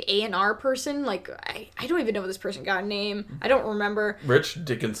person, the A&R person. Like, I don't even know if this person got a name. I don't remember. Rich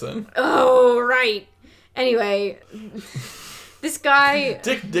Dickinson. Oh, right. Anyway, this guy...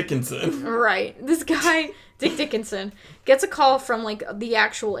 Dick Dickinson. Right. This guy, Dick Dickinson, gets a call from, like, the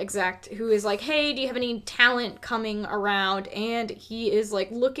actual exec, who is like, hey, do you have any talent coming around? And he is,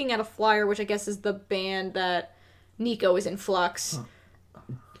 like, looking at a flyer, which I guess is the band that Nico is in, Flux.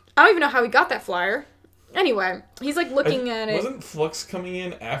 Huh. I don't even know how he got that flyer. Anyway, he's, like, looking at it. Wasn't Flux coming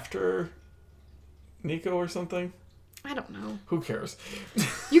in after Nico or something? I don't know. Who cares?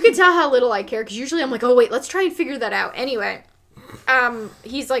 You can tell how little I care, because usually I'm like, oh, wait, let's try and figure that out. Anyway,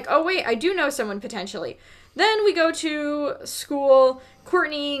 he's like, oh, wait, I do know someone potentially. Then we go to school.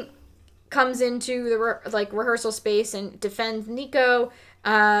 Courtney comes into the rehearsal space and defends Nico.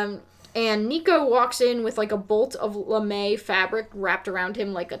 And Nico walks in with, like, a bolt of lame fabric wrapped around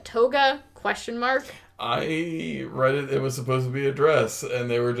him like a toga, ? I read it was supposed to be a dress,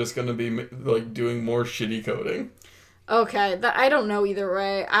 and they were just going to be, like, doing more shitty coding. Okay, I don't know either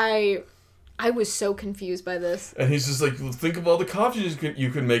way. I was so confused by this. And he's just like, think of all the coffees you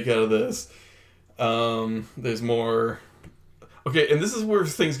could make out of this. There's more... Okay, and this is where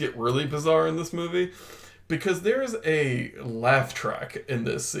things get really bizarre in this movie, because there's a laugh track in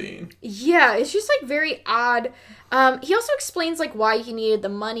this scene. Yeah, it's just, like, very odd. He also explains, like, why he needed the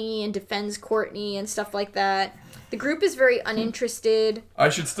money and defends Courtney and stuff like that. The group is very uninterested. I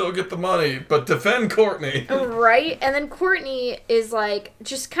should still get the money, but defend Courtney. Right? And then Courtney is, like,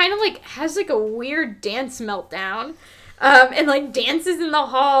 just kind of, like, has, like, a weird dance meltdown. And, like, dances in the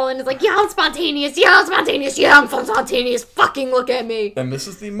hall and is like, yeah, I'm spontaneous, fucking look at me. And this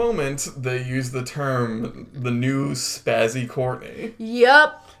is the moment they use the term, the new spazzy Courtney.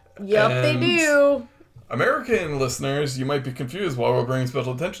 Yep, they do. American listeners, you might be confused why we're bringing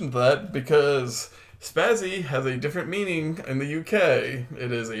special attention to that, because spazzy has a different meaning in the UK.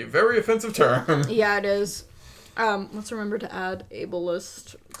 It is a very offensive term. Yeah, it is. Let's remember to add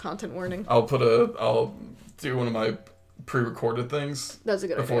ableist content warning. I'll do one of my pre-recorded things. That's a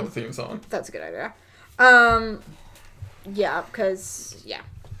good idea. Before the theme song. That's a good idea. Yeah, because, yeah.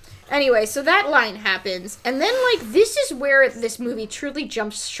 Anyway, so that line happens, and then, like, this is where this movie truly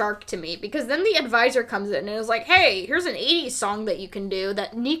jumps shark to me, because then the advisor comes in and is like, hey, here's an 80s song that you can do,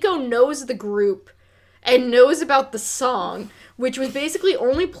 that Nico knows the group and knows about the song, which was basically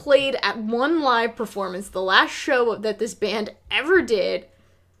only played at one live performance, the last show that this band ever did,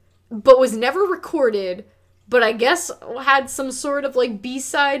 but was never recorded, but I guess had some sort of, like,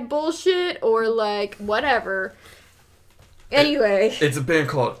 B-side bullshit, or, like, whatever. Anyway. It's a band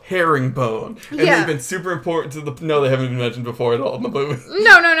called Herringbone. And they've been super important to the... No, they haven't been mentioned before at all in the movie.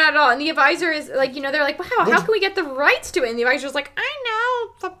 No, not at all. And the advisor is, like, they're like, wow, how can we get the rights to it? And the advisor's like,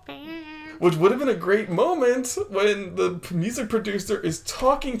 I know, the band. Which would have been a great moment when the music producer is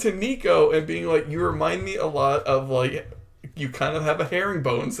talking to Nico and being like, you remind me a lot of, like, you kind of have a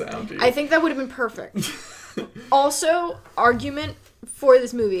herringbone sound to you. I think that would have been perfect. Also, argument for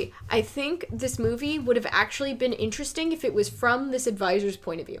this movie. I think this movie would have actually been interesting if it was from this advisor's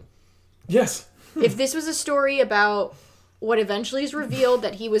point of view. Yes. If this was a story about what eventually is revealed,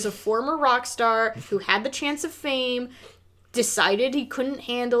 that he was a former rock star who had the chance of fame, decided he couldn't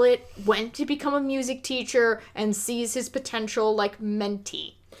handle it, went to become a music teacher, and sees his potential like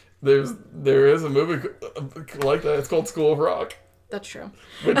mentee. There is a movie like that. It's called School of Rock. That's true.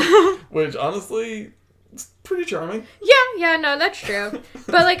 Which honestly, pretty charming. Yeah, no, that's true.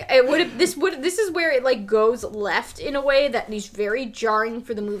 But like, this is where it like goes left in a way that is very jarring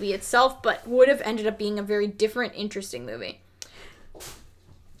for the movie itself, but would have ended up being a very different, interesting movie.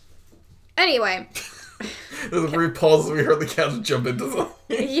 Anyway. There's a brief pause as we heard the couch jump into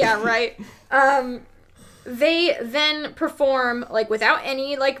something. Yeah, right. They then perform, like, without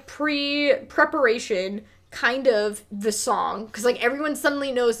any, like, preparation, kind of the song. Because, like, everyone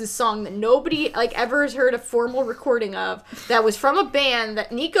suddenly knows this song that nobody, like, ever has heard a formal recording of that was from a band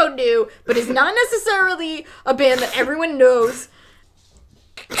that Nico knew, but is not necessarily a band that everyone knows.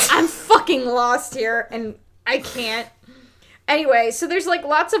 I'm fucking lost here, and I can't. Anyway, so there's, like,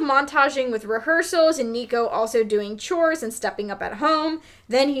 lots of montaging with rehearsals and Nico also doing chores and stepping up at home.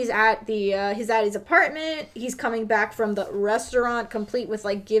 Then he's at his apartment. He's coming back from the restaurant, complete with,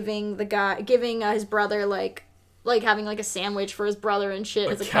 like, giving his brother, like having, like, a sandwich for his brother and shit.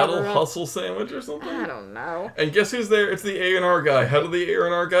 A as a cattle hustle sandwich or something? I don't know. And guess who's there? It's the A&R guy. How did the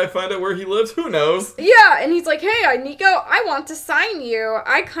A&R guy find out where he lives? Who knows? Yeah, and he's like, hey, Nico, I want to sign you.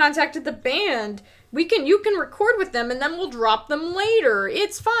 I contacted the band. You can record with them and then we'll drop them later.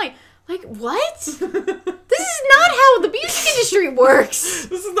 It's fine. Like, what? This is not how the music industry works.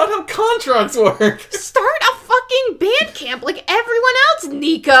 This is not how contracts work. Start a fucking band camp like everyone else,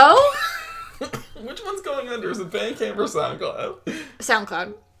 Nico. Which one's going under? Is it Bandcamp or SoundCloud?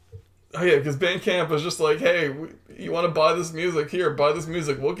 SoundCloud. Oh yeah, because Bandcamp is just like, hey, you want to buy this music? Here, buy this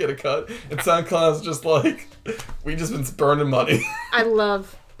music. We'll get a cut. And SoundCloud's just like, we just been burning money. I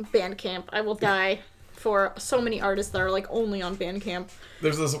love Bandcamp. I will die for so many artists that are like only on Bandcamp.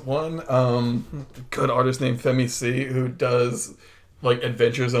 There's this one good artist named Femi C who does like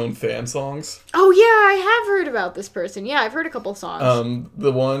Adventure Zone fan songs. Oh yeah, I have heard about this person. Yeah, I've heard a couple songs.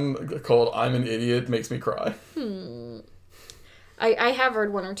 The one called I'm an Idiot makes me cry. I have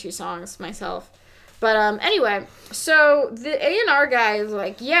heard one or two songs myself. But anyway, so the A&R guy is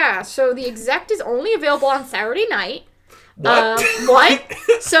like, yeah, so the Exec is only available on Saturday night. What? What?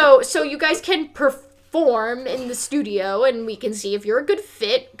 So you guys can perform in the studio, and we can see if you're a good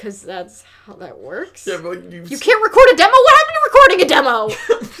fit, because that's how that works. Yeah, but like, you can't record a demo? What happened to recording a demo?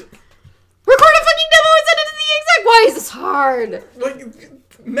 Record a fucking demo and send it to the Exec? Why is this hard? Like,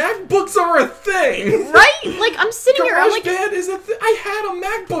 MacBooks are a thing! Right? Like, I'm sitting here, I'm like... GarageBand is a thing. I had a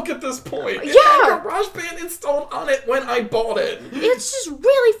MacBook at this point. Yeah! I had GarageBand installed on it when I bought it. It's just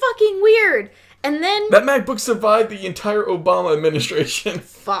really fucking weird. And then... That MacBook survived the entire Obama administration.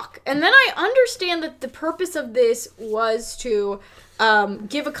 Fuck. And then I understand that the purpose of this was to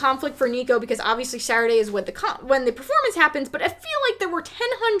give a conflict for Nico, because obviously Saturday is when the performance happens, but I feel like there were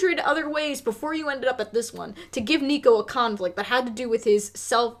 1,000 other ways before you ended up at this one to give Nico a conflict that had to do with his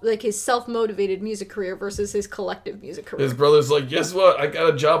self-motivated music career versus his collective music career. His brother's like, guess what? I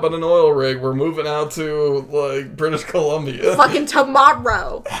got a job on an oil rig. We're moving out to, like, British Columbia. Fucking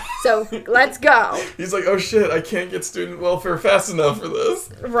tomorrow. So, let's go. He's like, oh shit, I can't get student welfare fast enough for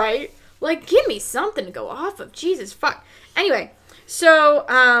this. Right? Like, give me something to go off of. Jesus, fuck. Anyway, so,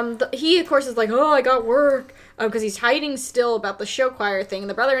 he, of course, is like, oh, I got work, because he's hiding still about the show choir thing.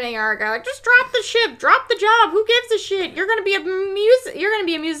 The brother and A.R. are like, just drop the ship, drop the job, who gives a shit? You're gonna be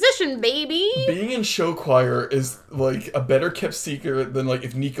a musician, baby. Being in show choir is, like, a better kept secret than, like,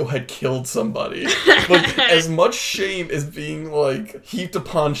 if Nico had killed somebody. Like, as much shame is being, like, heaped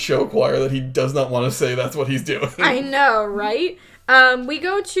upon show choir that he does not want to say that's what he's doing. I know, right? We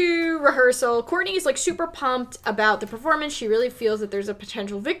go to rehearsal. Courtney's like super pumped about the performance. She really feels that there's a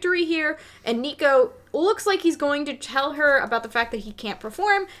potential victory here. And Nico looks like he's going to tell her about the fact that he can't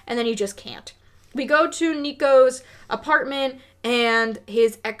perform, and then he just can't. We go to Nico's apartment, and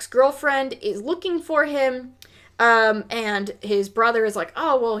his ex-girlfriend is looking for him. And his brother is like,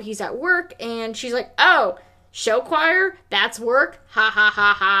 oh, well, he's at work. And she's like, oh, show choir? That's work? Ha ha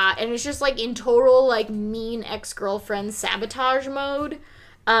ha ha. And it's just like in total like mean ex-girlfriend sabotage mode.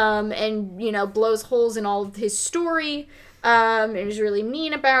 And, you know, blows holes in all of his story. And is really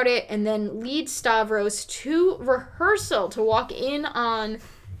mean about it. And then leads Stavros to rehearsal to walk in on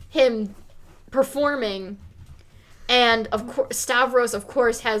him performing. And of course, Stavros, of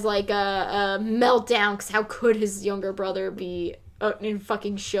course, has like a meltdown, because how could his younger brother be in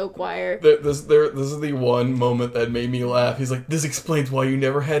fucking show choir? This is the one moment that made me laugh. He's like, this explains why you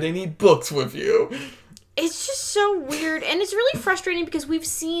never had any books with you. It's just so weird, and it's really frustrating because we've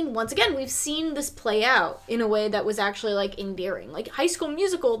seen this play out in a way that was actually, like, endearing. Like, High School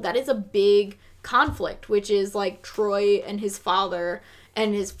Musical, that is a big conflict, which is, like, Troy and his father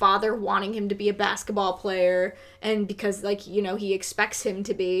wanting him to be a basketball player, and because, like, you know, he expects him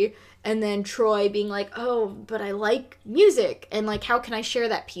to be, and then Troy being like, oh, but I like music, and, like, how can I share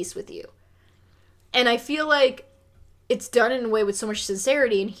that piece with you? And I feel like it's done in a way with so much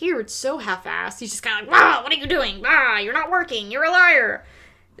sincerity, and here it's so half-assed. He's just kind of like, "Ah, what are you doing? Ah, you're not working. You're a liar."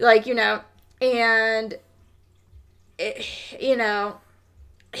 Like, and,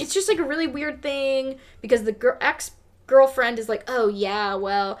 it's just like a really weird thing because the ex-girlfriend is like, "Oh, yeah,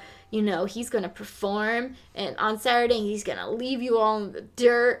 well, he's going to perform, and on Saturday he's going to leave you all in the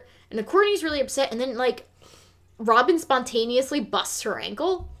dirt." And the Courtney's really upset, and then, like, Robin spontaneously busts her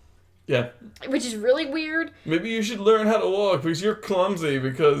ankle. Yeah. Which is really weird. Maybe you should learn how to walk because you're clumsy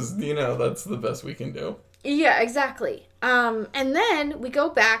because, that's the best we can do. Yeah, exactly. And then we go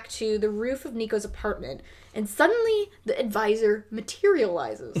back to the roof of Nico's apartment, and suddenly the advisor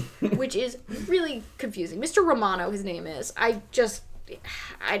materializes, which is really confusing. Mr. Romano, his name is. I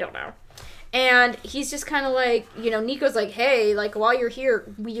don't know. And he's just kind of like, Nico's like, "Hey, like, while you're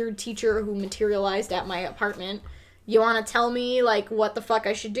here, weird teacher who materialized at my apartment, you want to tell me, like, what the fuck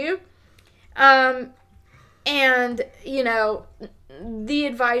I should do?" And, the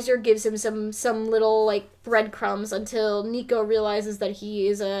advisor gives him some little, like, breadcrumbs until Nico realizes that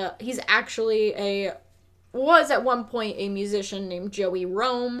he's actually was at one point a musician named Joey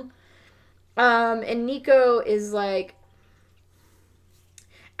Rome. And Nico is like,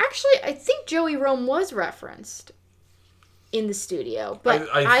 actually, I think Joey Rome was referenced in the studio, but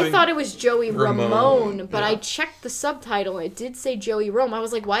I thought it was Joey Ramone, but yeah. I checked the subtitle and it did say Joey Rome. I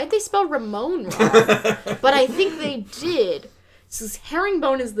was like, why did they spell Ramone wrong? But I think they did. So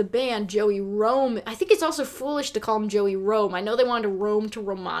Herringbone is the band, Joey Rome. I think it's also foolish to call him Joey Rome. I know they wanted to Rome to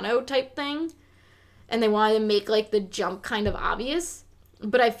Romano type thing, and they wanted to make, like, the jump kind of obvious,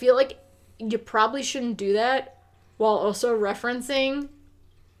 but I feel like you probably shouldn't do that while also referencing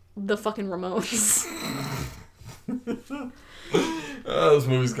the fucking Ramones. This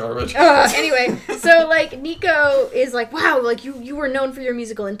movie's garbage. Anyway, so, like, Nico is like, "Wow, like, you were known for your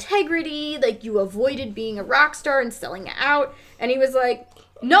musical integrity, like, you avoided being a rock star and selling out," and he was like,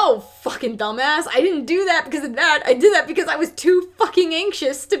 "No, fucking dumbass, I didn't do that because of that, I did that because I was too fucking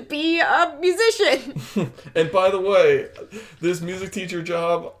anxious to be a musician." And by the way, this music teacher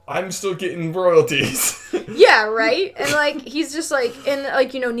job, I'm still getting royalties. Yeah, right? And, like, he's just like, and,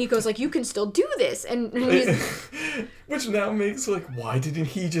 like, Nico's like, "You can still do this," and he's... Which now makes, like, why didn't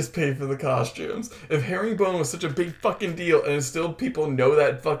he just pay for the costumes? If Herringbone was such a big fucking deal, and still people know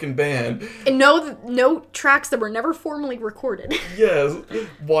that fucking band... And no tracks that were never formally recorded. Yes,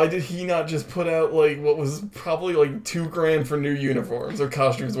 why did he not just put out, like, what was probably, like, $2,000 for new uniforms, or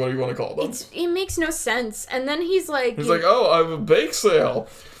costumes, whatever you want to call them? It makes no sense. And then he's like... He's like, "Oh, I have a bake sale."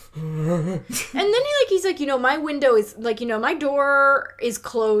 And then he's like, my window is, like, my door is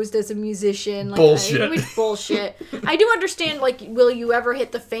closed as a musician. Like, bullshit. Which bullshit. I do understand, like, will you ever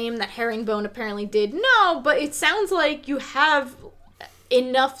hit the fame that Herringbone apparently did? No, but it sounds like you have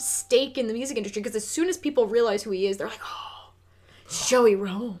enough stake in the music industry, because as soon as people realize who he is, they're like, "Oh, it's Joey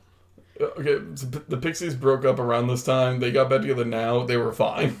Rome." Okay, so the Pixies broke up around this time. They got back together now. They were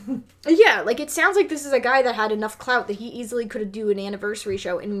fine. Yeah, like, it sounds like this is a guy that had enough clout that he easily could have do an anniversary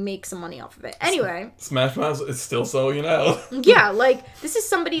show and make some money off of it. Anyway. Smash Mouth is still selling out. Yeah, like, this is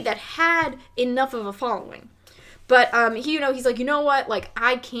somebody that had enough of a following. But, he's like, "You know what? Like,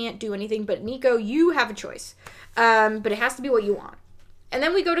 I can't do anything, but Nico, you have a choice. But it has to be what you want." And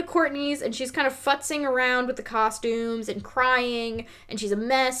then we go to Courtney's, and she's kind of futzing around with the costumes and crying, and she's a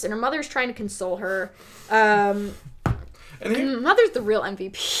mess, and her mother's trying to console her. And mother's the real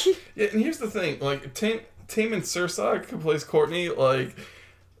MVP. Yeah, and here's the thing, like, Taman Sursok, who plays Courtney, like,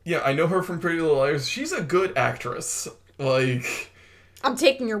 yeah, I know her from Pretty Little Liars. She's a good actress. Like... I'm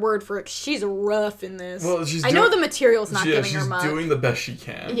taking your word for it. She's rough in this. Well, I know the material's not giving her much. She's doing the best she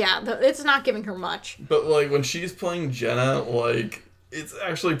can. Yeah, it's not giving her much. But, like, when she's playing Jenna, like... It's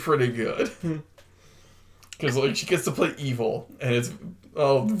actually pretty good. Because, like, she gets to play evil, and it's,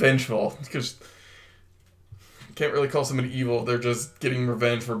 vengeful. Because you can't really call somebody evil. They're just getting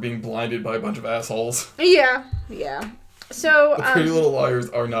revenge for being blinded by a bunch of assholes. Yeah. So, the Pretty Little Liars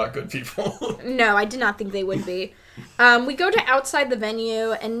are not good people. No, I did not think they would be. We go to outside the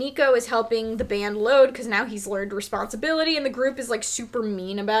venue, and Nico is helping the band load, because now he's learned responsibility, and the group is, like, super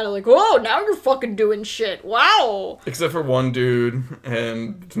mean about it. Like, "Oh, now you're fucking doing shit. Wow." Except for one dude,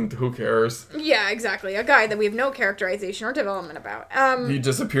 and who cares? Yeah, exactly. A guy that we have no characterization or development about. He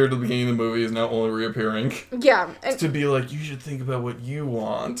disappeared at the beginning of the movie, is now only reappearing. Yeah. And to be like, you should think about what you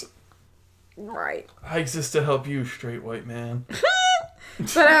want. Right. I exist to help you, straight white man.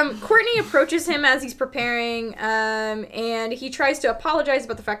 But Courtney approaches him as he's preparing, and he tries to apologize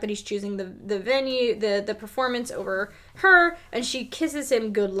about the fact that he's choosing the venue, the performance over her, and she kisses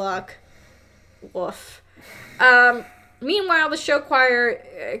him good luck. Woof. Meanwhile, the show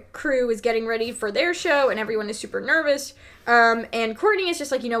choir crew is getting ready for their show, and everyone is super nervous. And Courtney is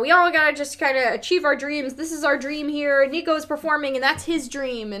just like, we all gotta just kind of achieve our dreams. This is our dream here. Nico is performing, and that's his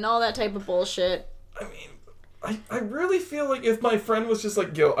dream, and all that type of bullshit. I mean, I really feel like if my friend was just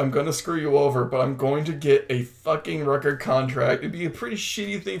like, yo, I'm gonna screw you over, but I'm going to get a fucking record contract, it'd be a pretty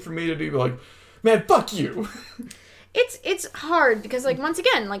shitty thing for me to do, like, man, fuck you. It's hard because, like, once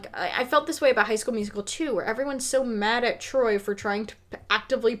again, like, I felt this way about High School Musical 2, where everyone's so mad at Troy for trying to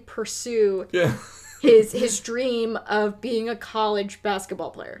actively pursue his dream of being a college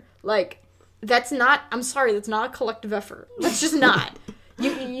basketball player. Like, that's not a collective effort. That's just not.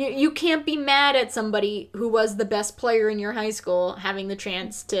 You can't be mad at somebody who was the best player in your high school having the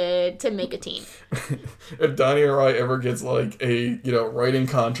chance to make a team. If Donnie or I ever gets, like, a, writing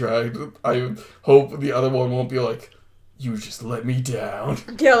contract, I hope the other one won't be like, you just let me down.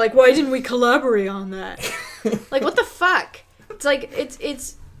 Yeah, like, why didn't we collaborate on that? Like, what the fuck? It's like, it's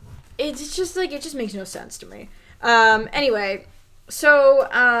just, like, it just makes no sense to me. Anyway, so,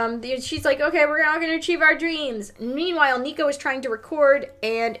 she's like, okay, we're all gonna achieve our dreams. Meanwhile, Nico is trying to record,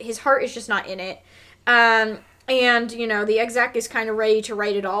 and his heart is just not in it. And, the exec is kind of ready to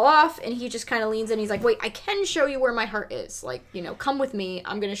write it all off, and he just kind of leans in, he's like, wait, I can show you where my heart is. Like, come with me,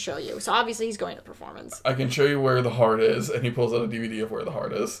 I'm gonna show you. So obviously he's going to performance. I can show you where the heart is, and he pulls out a DVD of where the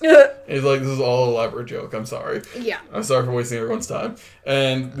heart is. He's like, this is all an elaborate joke, I'm sorry. Yeah. I'm sorry for wasting everyone's time.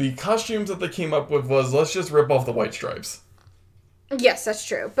 And the costumes that they came up with was, let's just rip off the white stripes. Yes, that's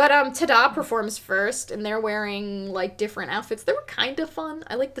true. But Tada performs first, and they're wearing, like, different outfits. They were kind of fun.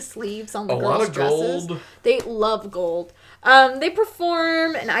 I like the sleeves on the girls' dresses. Gold. They love gold. They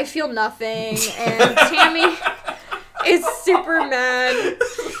perform, and I feel nothing, and Tammy is super mad.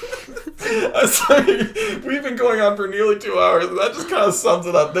 I'm sorry, we've been going on for nearly 2 hours, and that just kind of sums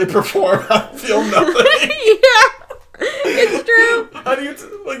it up. They perform, I feel nothing. Yeah. It's true. How do you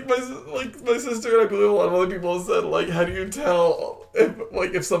my sister and I believe a lot of other people have said, like, how do you tell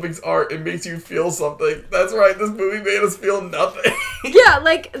if something's art, it makes you feel something? That's right, this movie made us feel nothing. Yeah,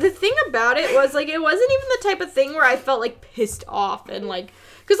 like, the thing about it was, like, it wasn't even the type of thing where I felt, like, pissed off and, like,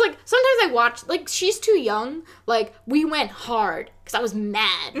 because, like, sometimes I watch, like, She's Too Young, like, we went hard because I was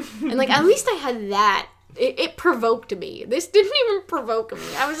mad, and, like, at least I had that. It provoked me. This didn't even provoke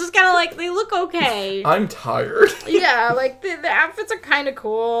me. I was just kind of like, they look okay. I'm tired. Yeah, like, the outfits are kind of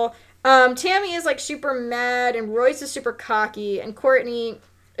cool. Tammy is, like, super mad, and Royce is super cocky, and Courtney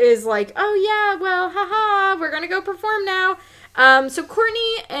is like, oh, yeah, well, haha, we're gonna go perform now. So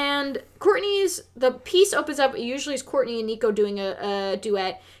the piece opens up, it usually is Courtney and Nico doing a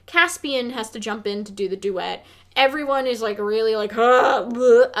duet. Caspian has to jump in to do the duet. Everyone is, like, really, like,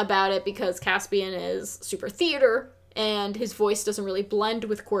 about it because Caspian is super theater, and his voice doesn't really blend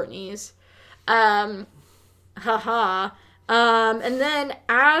with Courtney's. And then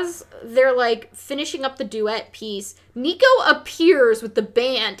as they're, like, finishing up the duet piece, Nico appears with the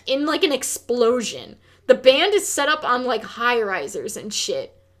band in, like, an explosion. The band is set up on, like, high-risers and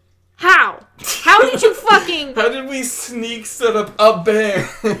shit. How? How did you fucking... How did we sneak set up a band?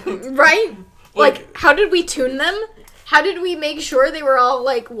 Right? Like, how did we tune them? How did we make sure they were all,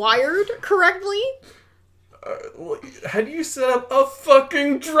 like, wired correctly? How do you set up a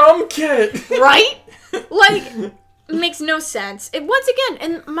fucking drum kit? Right? Like, makes no sense. And once again,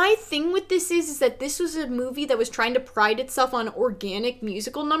 and my thing with this is that this was a movie that was trying to pride itself on organic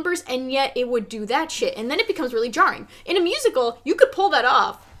musical numbers, and yet it would do that shit. And then it becomes really jarring. In a musical, you could pull that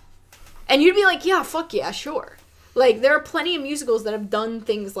off. And you'd be like, yeah, fuck yeah, sure. Like, there are plenty of musicals that have done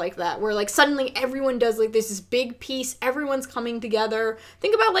things like that, where, like, suddenly everyone does, like, this big piece, everyone's coming together.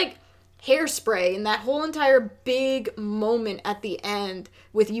 Think about, like, Hairspray and that whole entire big moment at the end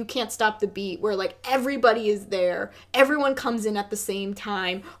with You Can't Stop the Beat, where, like, everybody is there, everyone comes in at the same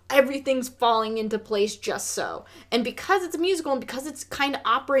time, everything's falling into place just so. And because it's a musical and because it's kind of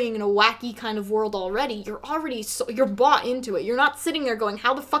operating in a wacky kind of world already, you're bought into it. You're not sitting there going,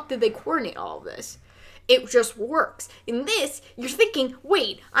 how the fuck did they coordinate all of this? It just works. In this, you're thinking,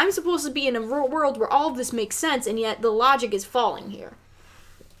 wait, I'm supposed to be in a world where all of this makes sense, and yet the logic is falling here.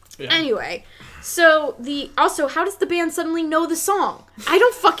 Yeah. Anyway, so also, how does the band suddenly know the song? I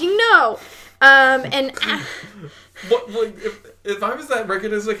don't fucking know. What, like, if I was that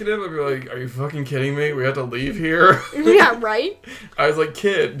record executive, I'd be like, are you fucking kidding me? We have to leave here? Yeah, right? I was like,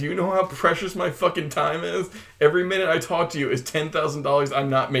 kid, do you know how precious my fucking time is? Every minute I talk to you is $10,000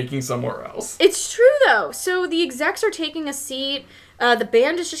 I'm not making somewhere else. It's true, though. So the execs are taking a seat. The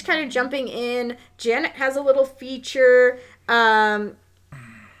band is just kind of jumping in. Janet has a little feature.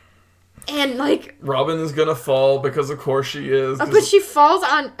 And, like... Robin is gonna fall because, of course, she is. But she falls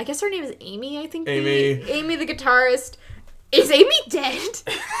on... I guess her name is Amy, I think. Amy. Amy, the guitarist. is Amy dead?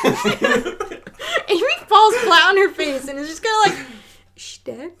 Amy falls flat on her face and is just kind of like, is she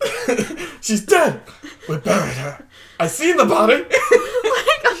dead? She's dead. We buried her. I seen the body. Like,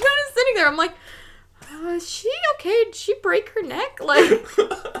 I'm kind of sitting there. I'm like, is she okay? Did she break her neck? Like, are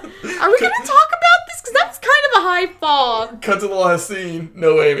we going to talk about this? Because that's kind of a high fall. Cut to the last scene.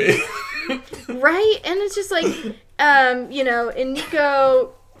 No Amy. Right? And it's just like, you know, and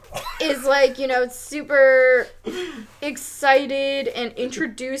Nico is like, you know, super excited and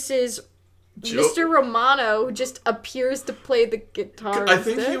introduces Mr. Romano, who just appears to play the guitar. I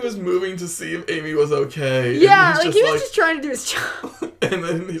think he was moving to see if Amy was okay. Yeah, like he was just trying to do his job. And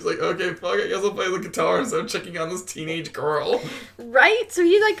then he's like, okay, fuck, I guess I'll play the guitar instead of checking on this teenage girl. Right? So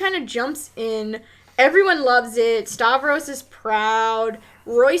he like kind of jumps in. Everyone loves it. Stavros is proud.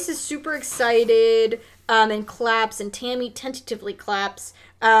 Royce is super excited and claps, and Tammy tentatively claps.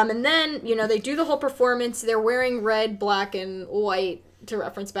 And then, you know, they do the whole performance. They're wearing red, black, and white, to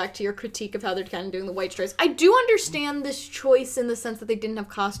reference back to your critique of how they're kind of doing the white stripes. I do understand this choice in the sense that they didn't have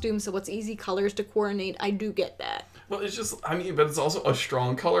costumes, so it's easy colors to coordinate. I do get that. Well, it's just, I mean, but it's also a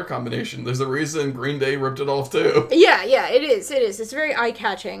strong color combination. There's a reason Green Day ripped it off, too. Yeah, it is. It's very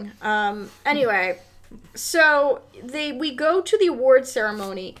eye-catching. Anyway, so we go to the award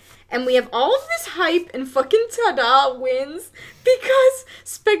ceremony, and we have all of this hype, and fucking Tada wins because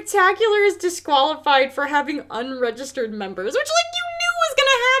Spectacular is disqualified for having unregistered members, which, like, you knew was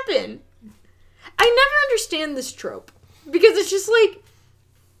gonna happen. I never understand this trope, because it's just, like,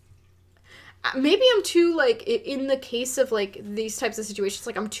 maybe I'm too, like, in the case of, like, these types of situations,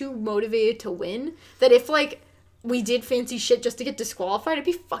 like, I'm too motivated to win, that if, like, we did fancy shit just to get disqualified, I'd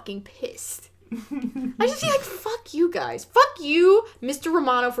be fucking pissed. I just feel like, fuck you guys. Fuck you, Mr.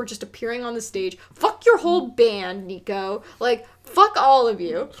 Romano, for just appearing on the stage. Fuck your whole band, Nico. Like, fuck all of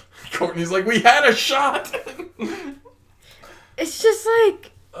you. Courtney's like, we had a shot! It's just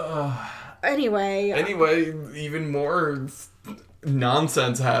like... Anyway, even more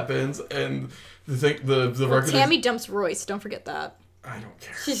nonsense happens, and the record Tammy dumps Royce, don't forget that. I don't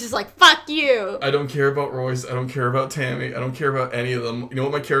care. She's just like, fuck you! I don't care about Royce, I don't care about Tammy, I don't care about any of them. You know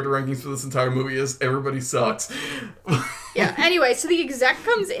what my character rankings for this entire movie is? Everybody sucks. Yeah, anyway, so the exec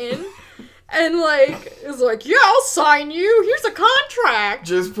comes in, and, like, is like, yeah, I'll sign you, here's a contract!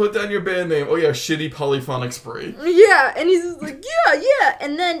 Just put down your band name. Oh yeah, Shitty Polyphonic Spree. Yeah, and he's just like, yeah,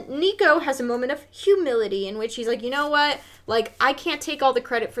 and then Nico has a moment of humility in which he's like, you know what? Like, I can't take all the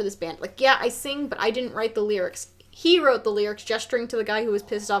credit for this band. Like, yeah, I sing, but I didn't write the lyrics. He wrote the lyrics, gesturing to the guy who was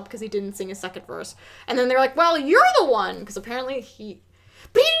pissed off because he didn't sing a second verse. And then they're like, well, you're the one, because apparently he...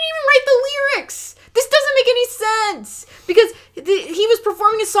 But he didn't even write the lyrics! This doesn't make any sense! Because he was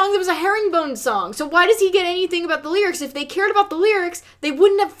performing a song that was a Herringbone song, so why does he get anything about the lyrics? If they cared about the lyrics, they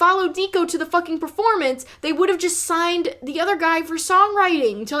wouldn't have followed Nico to the fucking performance. They would have just signed the other guy for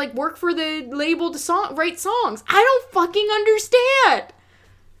songwriting to, like, work for the label to write songs. I don't fucking understand!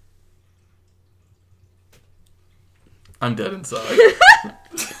 I'm dead inside.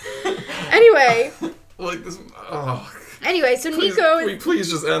 Anyway. Like this. Oh. Anyway, so please, Nico. Can we please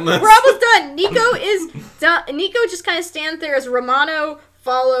just end this? We're almost done. Nico is done. Nico just kind of stands there as Romano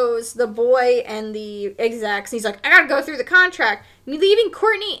follows the boy and the execs. He's like, I gotta go through the contract. Leaving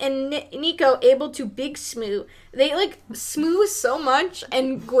Courtney and Nico able to big smooth. They, like, smooth so much,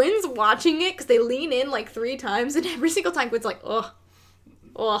 and Gwen's watching it because they lean in, like, 3 times, and every single time Gwen's like, ugh.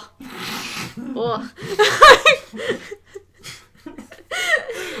 Ugh. Ugh.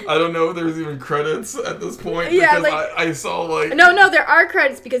 I don't know if there's even credits at this point. Yeah, because like, I saw, like... No, there are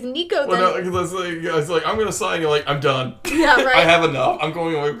credits because Nico well, then... No, because I was like, I'm going to sign. You're like, I'm done. Yeah, right. I have enough. I'm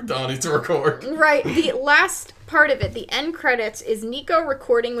going away with Donnie to record. Right. The last part of it, the end credits, is Nico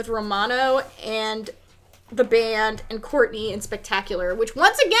recording with Romano and the band and Courtney and Spectacular, which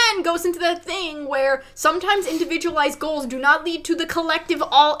once again goes into that thing where sometimes individualized goals do not lead to the collective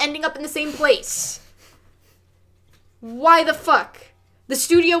all ending up in the same place. Why the fuck? The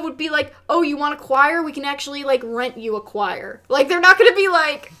studio would be like, oh, you want a choir? We can actually, like, rent you a choir. Like, they're not gonna be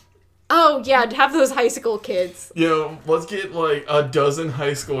like, oh, yeah, have those high school kids. You know, let's get, like, a dozen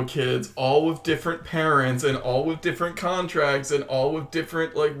high school kids, all with different parents, and all with different contracts, and all with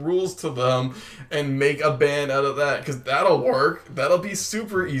different, like, rules to them, and make a band out of that, because that'll work. That'll be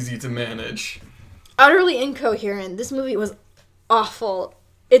super easy to manage. Utterly incoherent. This movie was awful.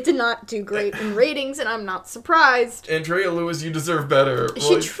 It did not do great in ratings, and I'm not surprised. Andrea Lewis, you deserve better.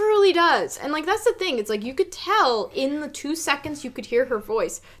 She truly does. And, like, that's the thing. It's like, you could tell in the 2 seconds you could hear her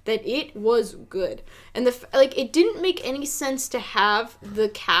voice that it was good. And, it didn't make any sense to have the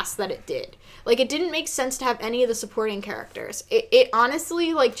cast that it did. Like, it didn't make sense to have any of the supporting characters. It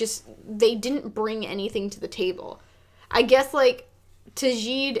honestly, like, just, they didn't bring anything to the table. I guess, like,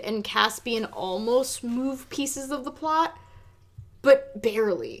 Tajid and Caspian almost move pieces of the plot, but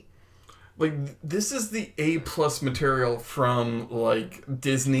barely. Like, this is the A-plus material from, like,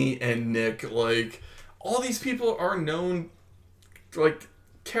 Disney and Nick. Like, all these people are known, like,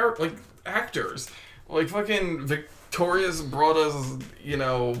 actors. Like, fucking Victoria's brought us, you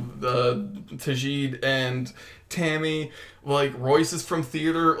know, the Tajid and Tammy. Like, Royce is from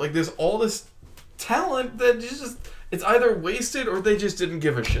theater. Like, there's all this talent that just... It's either wasted or they just didn't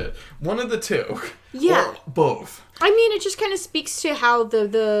give a shit. One of the two. Yeah. Or both. I mean, it just kind of speaks to how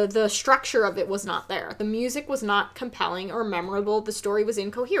the structure of it was not there. The music was not compelling or memorable. The story was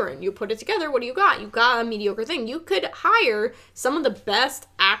incoherent. You put it together, what do you got? You got a mediocre thing. You could hire some of the best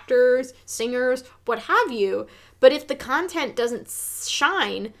actors, singers, what have you, but if the content doesn't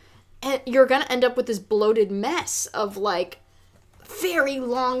shine, you're going to end up with this bloated mess of, like, very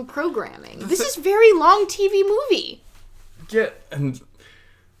long programming. This is very long TV movie. Yeah, and...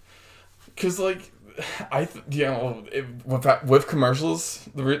 Because, like... with commercials,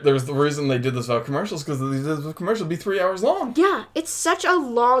 there's the reason they did this without commercials, because they did this with commercials, it'd be 3 hours long. Yeah, it's such a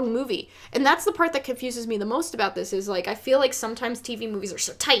long movie. And that's the part that confuses me the most about this is, like, I feel like sometimes TV movies are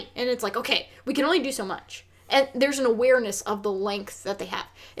so tight, and it's like, okay, we can only do so much. And there's an awareness of the length that they have.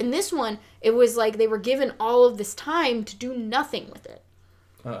 In this one, it was like they were given all of this time to do nothing with it.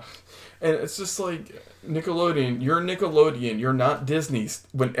 And it's just like, Nickelodeon, you're Nickelodeon, you're not Disney.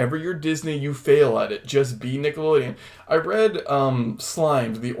 Whenever you're Disney, you fail at it. Just be Nickelodeon. I read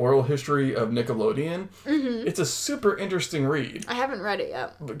Slimed, The Oral History of Nickelodeon. Mm-hmm. It's a super interesting read. I haven't read it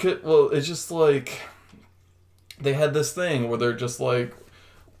yet. Well, it's just like, they had this thing where they're just like,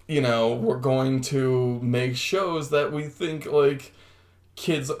 you know, we're going to make shows that we think, like,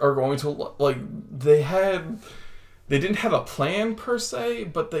 kids are going to, like, they didn't have a plan per se,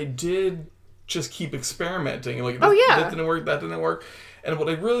 but they did just keep experimenting. Like, that didn't work. And what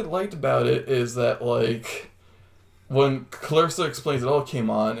I really liked about it is that, like, when Clarissa Explains It All came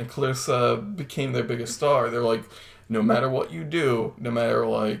on, and Clarissa became their biggest star, they're like, no matter what you do, no matter,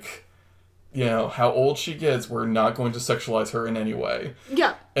 like, you know, how old she gets, we're not going to sexualize her in any way.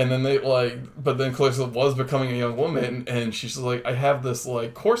 Yeah. And then but then Clarissa was becoming a young woman, and she's like, I have this,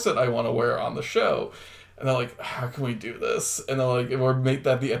 like, corset I want to wear on the show. And they're like, how can we do this? And they're like, we'll make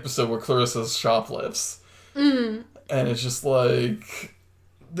that the episode where Clarissa shoplifts. Mm. And it's just like,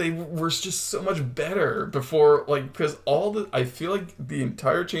 they were just so much better before, like, because I feel like the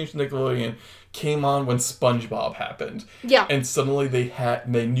entire change to Nickelodeon came on when SpongeBob happened. Yeah. And suddenly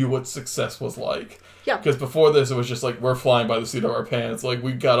they knew what success was like. Yeah. Because before this, it was just like, we're flying by the seat of our pants. Like,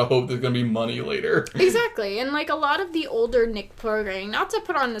 we gotta hope there's gonna be money later. Exactly. And, like, a lot of the older Nick programming, not to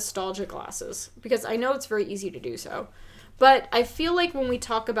put on nostalgia glasses, because I know it's very easy to do so, but I feel like when we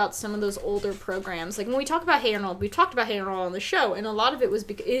talk about some of those older programs, like when we talk about Hey Arnold, we've talked about Hey Arnold on the show, and a lot of it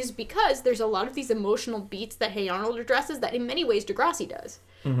is because there's a lot of these emotional beats that Hey Arnold addresses that in many ways Degrassi does.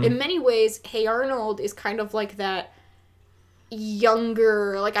 Mm-hmm. In many ways, Hey Arnold is kind of like that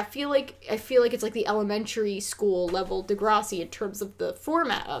younger, like, I feel like it's like the elementary school level Degrassi in terms of the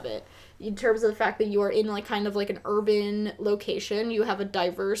format of it, in terms of the fact that you are in, like, kind of like an urban location. You have a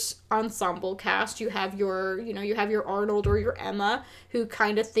diverse ensemble cast. You have your Arnold or your Emma, who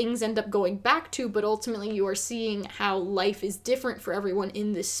kind of things end up going back to, but ultimately you are seeing how life is different for everyone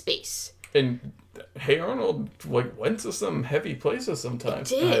in this space. And Hey Arnold, like, went to some heavy places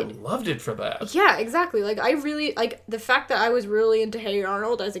sometimes. It did. And I loved it for that. Yeah, exactly. Like, I really, like, the fact that I was really into Hey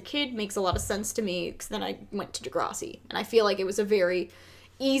Arnold as a kid makes a lot of sense to me, because then I went to Degrassi. And I feel like it was a very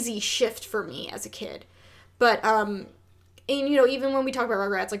easy shift for me as a kid. But, and, you know, even when we talk about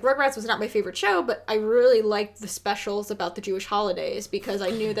Rugrats, like, Rugrats was not my favorite show, but I really liked the specials about the Jewish holidays, because I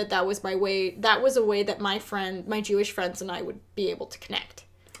knew that was my way, that was a way that my Jewish friends and I would be able to connect.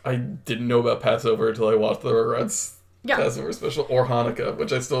 I didn't know about Passover until I watched the Rugrats Passover special, or Hanukkah,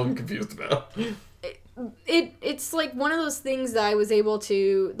 which I still am confused about. It's like one of those things that I was able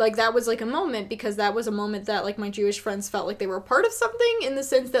to, like, that was like a moment, because that was a moment that, like, my Jewish friends felt like they were a part of something, in the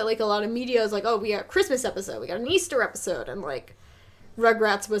sense that, like, a lot of media is like, oh, we got a Christmas episode, we got an Easter episode, and, like,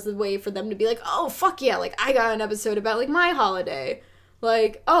 Rugrats was the way for them to be like, oh, fuck yeah, like, I got an episode about, like, my holiday,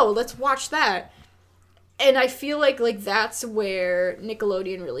 like, oh, let's watch that. And I feel like that's where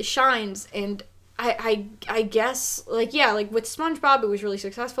Nickelodeon really shines. And I guess, like, yeah, like, with SpongeBob, it was really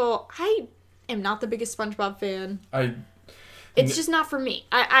successful. I am not the biggest SpongeBob fan. It's just not for me.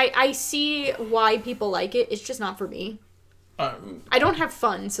 I see why people like it. It's just not for me. I don't have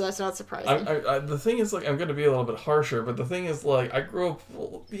fun, so that's not surprising. The thing is, like, I'm going to be a little bit harsher, but the thing is, like, I grew up,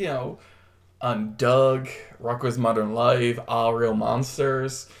 you know, on Doug, Rocko's Modern Life, All Real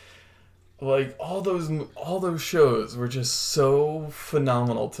Monsters. like all those shows were just so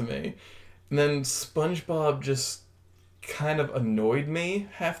phenomenal to me. And then SpongeBob just kind of annoyed me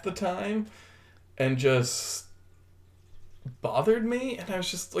half the time and just bothered me, and I was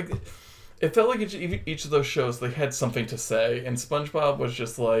just like, it felt like each of those shows they had something to say, and SpongeBob was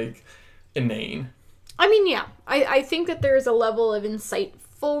just like inane. I mean, yeah, I think that there's a level of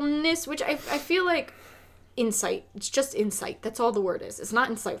insightfulness, which I feel like insight. It's just insight. That's all the word is. It's not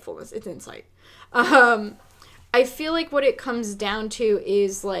insightfulness. It's insight. I feel like what it comes down to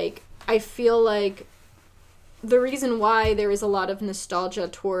is like, I feel like the reason why there is a lot of nostalgia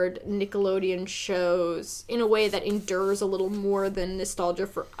toward Nickelodeon shows in a way that endures a little more than nostalgia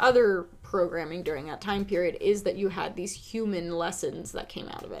for other programming during that time period is that you had these human lessons that came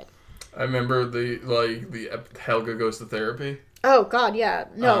out of it. I remember the Helga Goes to Therapy. Oh God, yeah.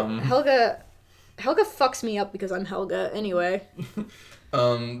 No, Helga fucks me up because I'm Helga anyway.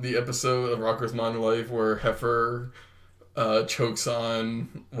 The episode of Rocko's Modern Life where Heifer chokes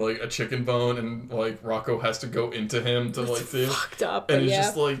on like a chicken bone and like Rocco has to go into him to like see him. Fucked up. And it's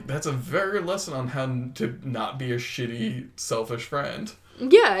just like, that's a very good lesson on how to not be a shitty, selfish friend.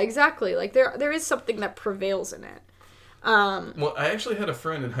 Yeah, exactly. Like there is something that prevails in it. Well, I actually had a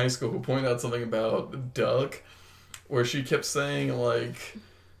friend in high school who pointed out something about Doug, where she kept saying like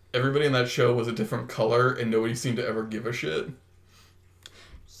everybody in that show was a different color and nobody seemed to ever give a shit.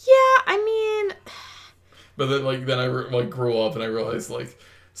 Yeah, I mean. But then I grew up and I realized like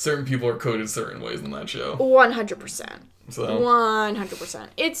certain people are coded certain ways in that show. 100%. So 100%.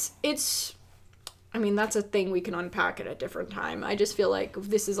 It's. I mean, that's a thing we can unpack at a different time. I just feel like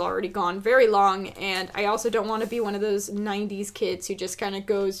this has already gone very long, and I also don't want to be one of those 90s kids who just kind of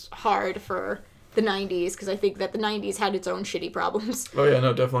goes hard for the 90s, because I think that the 90s had its own shitty problems. Oh yeah,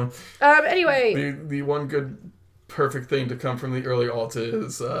 no, definitely. Anyway. The one good, perfect thing to come from the early aughts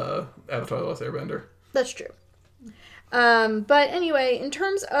is Avatar: The Last Airbender. That's true. But anyway, in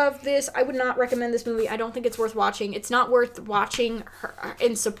terms of this, I would not recommend this movie. I don't think it's worth watching. It's not worth watching her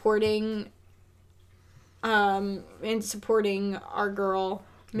and supporting our girl,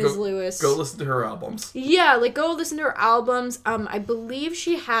 Ms. Lewis. Go listen to her albums. Yeah, like go listen to her albums. I believe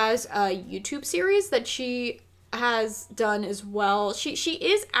she has a YouTube series that she has done as well. She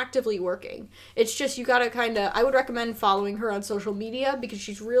is actively working. It's just you gotta I would recommend following her on social media because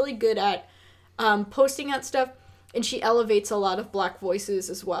she's really good at posting that stuff, and she elevates a lot of Black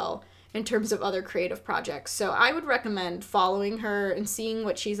voices as well in terms of other creative projects. So I would recommend following her and seeing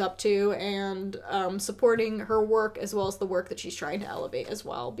what she's up to and supporting her work as well as the work that she's trying to elevate as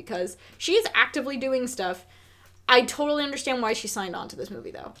well, because she is actively doing stuff. I totally understand why she signed on to this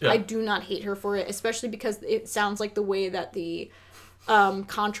movie, though. Yeah. I do not hate her for it, especially because it sounds like the way that the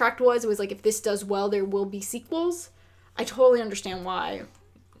contract was. It was like, if this does well, there will be sequels. I totally understand why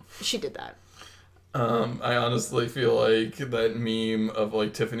she did that. I honestly feel like that meme of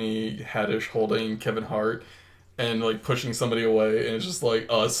like Tiffany Haddish holding Kevin Hart and like pushing somebody away, and it's just like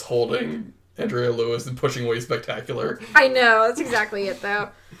us holding Andrea Lewis and pushing away Spectacular. I know, that's exactly it though.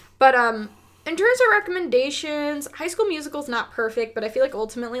 But in terms of recommendations, High School Musical is not perfect, but I feel like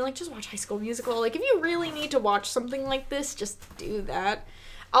ultimately like just watch High School Musical. Like if you really need to watch something like this, just do that.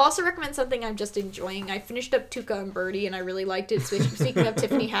 I'll also recommend something I'm just enjoying. I finished up Tuca and Birdie and I really liked it. Speaking of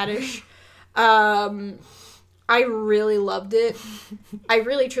Tiffany Haddish. I really loved it. I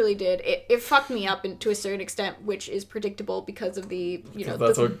really truly did. It fucked me up to a certain extent, which is predictable because of the,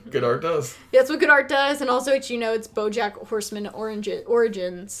 that's what good art does. That's what good art does, and also it's BoJack Horseman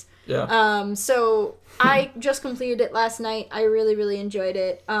origins. Yeah. So I just completed it last night. I really, really enjoyed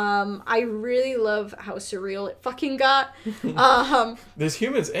it. I really love how surreal it fucking got. There's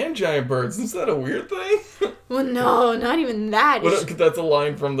humans and giant birds. Is that a weird thing? Well, no, not even that. That's a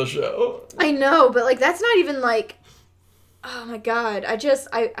line from the show. I know, but like that's not even like. Oh my god! I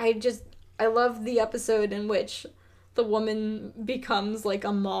love the episode in which the woman becomes like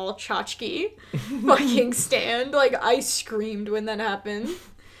a mall tchotchke fucking stand. Like I screamed when that happened.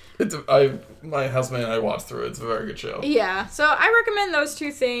 My housemate and I watched through it. It's a very good show. Yeah, so I recommend those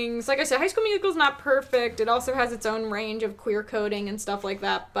two things. Like I said, High School Musical is not perfect. It also has its own range of queer coding and stuff like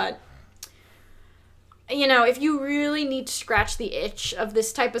that. But, if you really need to scratch the itch of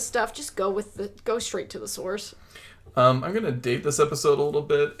this type of stuff, just go straight to the source. I'm going to date this episode a little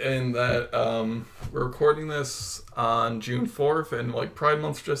bit in that we're recording this on June 4th and like Pride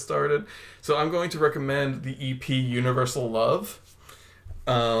Month just started. So I'm going to recommend the EP Universal Love.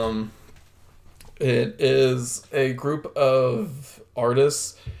 It is a group of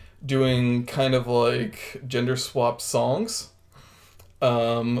artists doing kind of like gender swapped songs.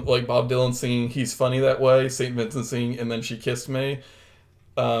 Like Bob Dylan singing He's Funny That Way, St. Vincent singing And Then She Kissed Me,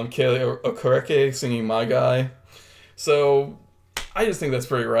 Kaylee Okereke singing My Guy. So I just think that's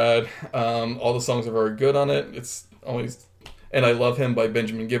pretty rad. All the songs are very good on it. It's always, and I Love Him by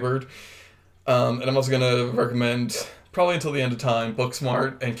Benjamin Gibbard. And I'm also going to recommend, probably until the end of time,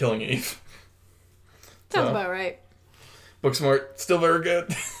 Booksmart and Killing Eve. Sounds about right. Booksmart, still very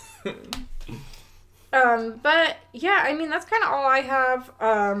good. But yeah, I mean, that's kind of all I have.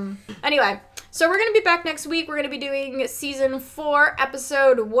 Anyway, so we're going to be back next week. We're going to be doing season 4,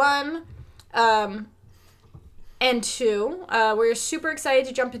 episode 1, and 2. We're super excited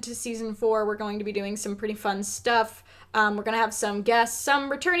to jump into season 4. We're going to be doing some pretty fun stuff. We're going to have some guests,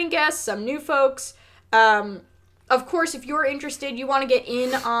 some returning guests, some new folks. Of course, if you're interested, you want to get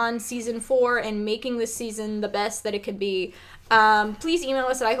in on season 4 and making this season the best that it could be, please email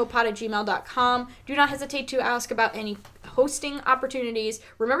us at ihopepod@gmail.com. Do not hesitate to ask about any hosting opportunities.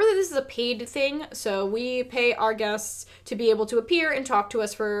 Remember that this is a paid thing, so we pay our guests to be able to appear and talk to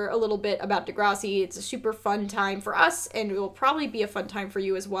us for a little bit about Degrassi. It's a super fun time for us, and it will probably be a fun time for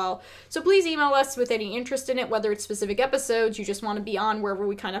you as well. So please email us with any interest in it, whether it's specific episodes you just want to be on wherever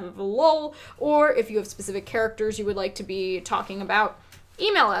we kind of have a lull, or if you have specific characters you would like to be talking about,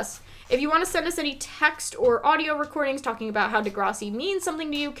 email us. If you want to send us any text or audio recordings talking about how Degrassi means something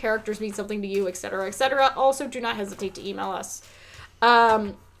to you, characters mean something to you, etc., also do not hesitate to email us.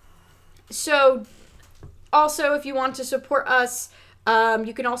 So, also, if you want to support us,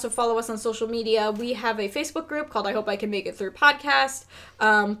 you can also follow us on social media. We have a Facebook group called I Hope I Can Make It Through Podcast.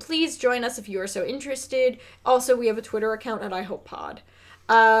 Please join us if you are so interested. Also, we have a Twitter account at IHopePod.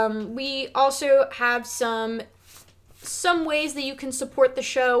 We also have some ways that you can support the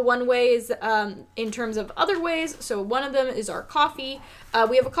show. One way is in terms of other ways. So one of them is our coffee.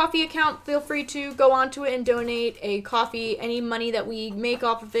 We have a coffee account. Feel free to go onto it and donate a coffee. Any money that we make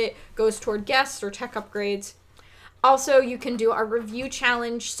off of it goes toward guests or tech upgrades. Also, you can do our review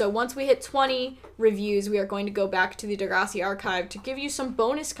challenge. So once we hit 20 reviews, we are going to go back to the Degrassi archive to give you some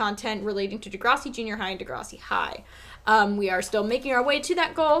bonus content relating to Degrassi Junior High and Degrassi High. We are still making our way to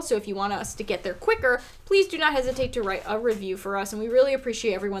that goal, so if you want us to get there quicker, please do not hesitate to write a review for us, and we really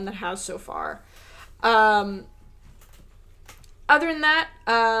appreciate everyone that has so far. Other than that,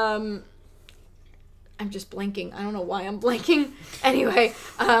 I'm just blanking. I don't know why I'm blanking. Anyway,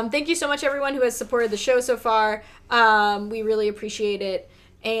 thank you so much, everyone who has supported the show so far. We really appreciate it.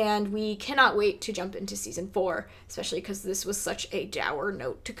 And we cannot wait to jump into season 4, especially because this was such a dour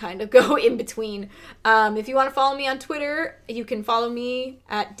note to kind of go in between. If you want to follow me on Twitter, you can follow me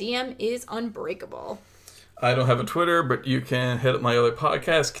at DMIsUnbreakable. I don't have a Twitter, but you can hit up my other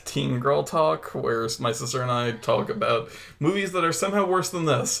podcast, Teen Girl Talk, where my sister and I talk about movies that are somehow worse than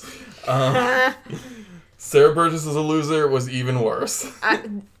this. Sarah Burgess is a Loser was even worse.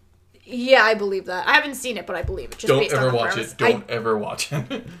 Yeah, I believe that. I haven't seen it, but I believe it. Just Don't ever watch it. Don't ever watch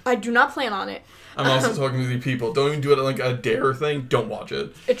it. I do not plan on it. I'm also talking to these people. Don't even do it like a dare thing. Don't watch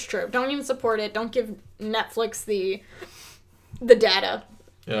it. It's true. Don't even support it. Don't give Netflix the data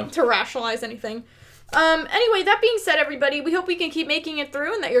to rationalize anything. Anyway, that being said, everybody, we hope we can keep making it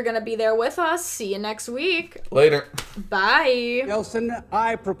through and that you're going to be there with us. See you next week. Later. Bye. Nelson,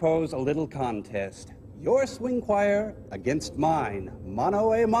 I propose a little contest. Your swing choir against mine.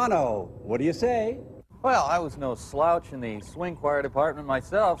 Mano a mano. What do you say? Well, I was no slouch in the swing choir department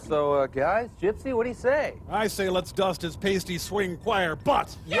myself, so, guys, Gypsy, what do you say? I say let's dust his pasty swing choir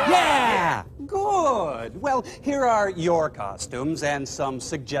butt. Yeah! Good. Well, here are your costumes and some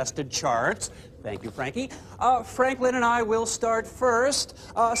suggested charts. Thank you, Frankie. Franklin and I will start first.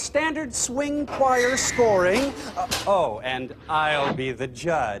 Standard swing choir scoring. And I'll be the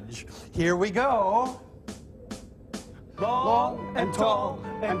judge. Here we go. Long and tall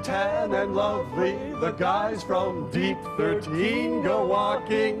and tan and lovely, the guys from Deep 13 go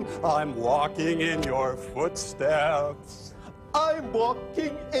walking. I'm walking in your footsteps. I'm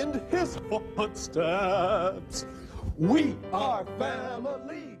walking in his footsteps. We are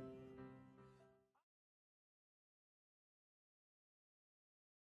family.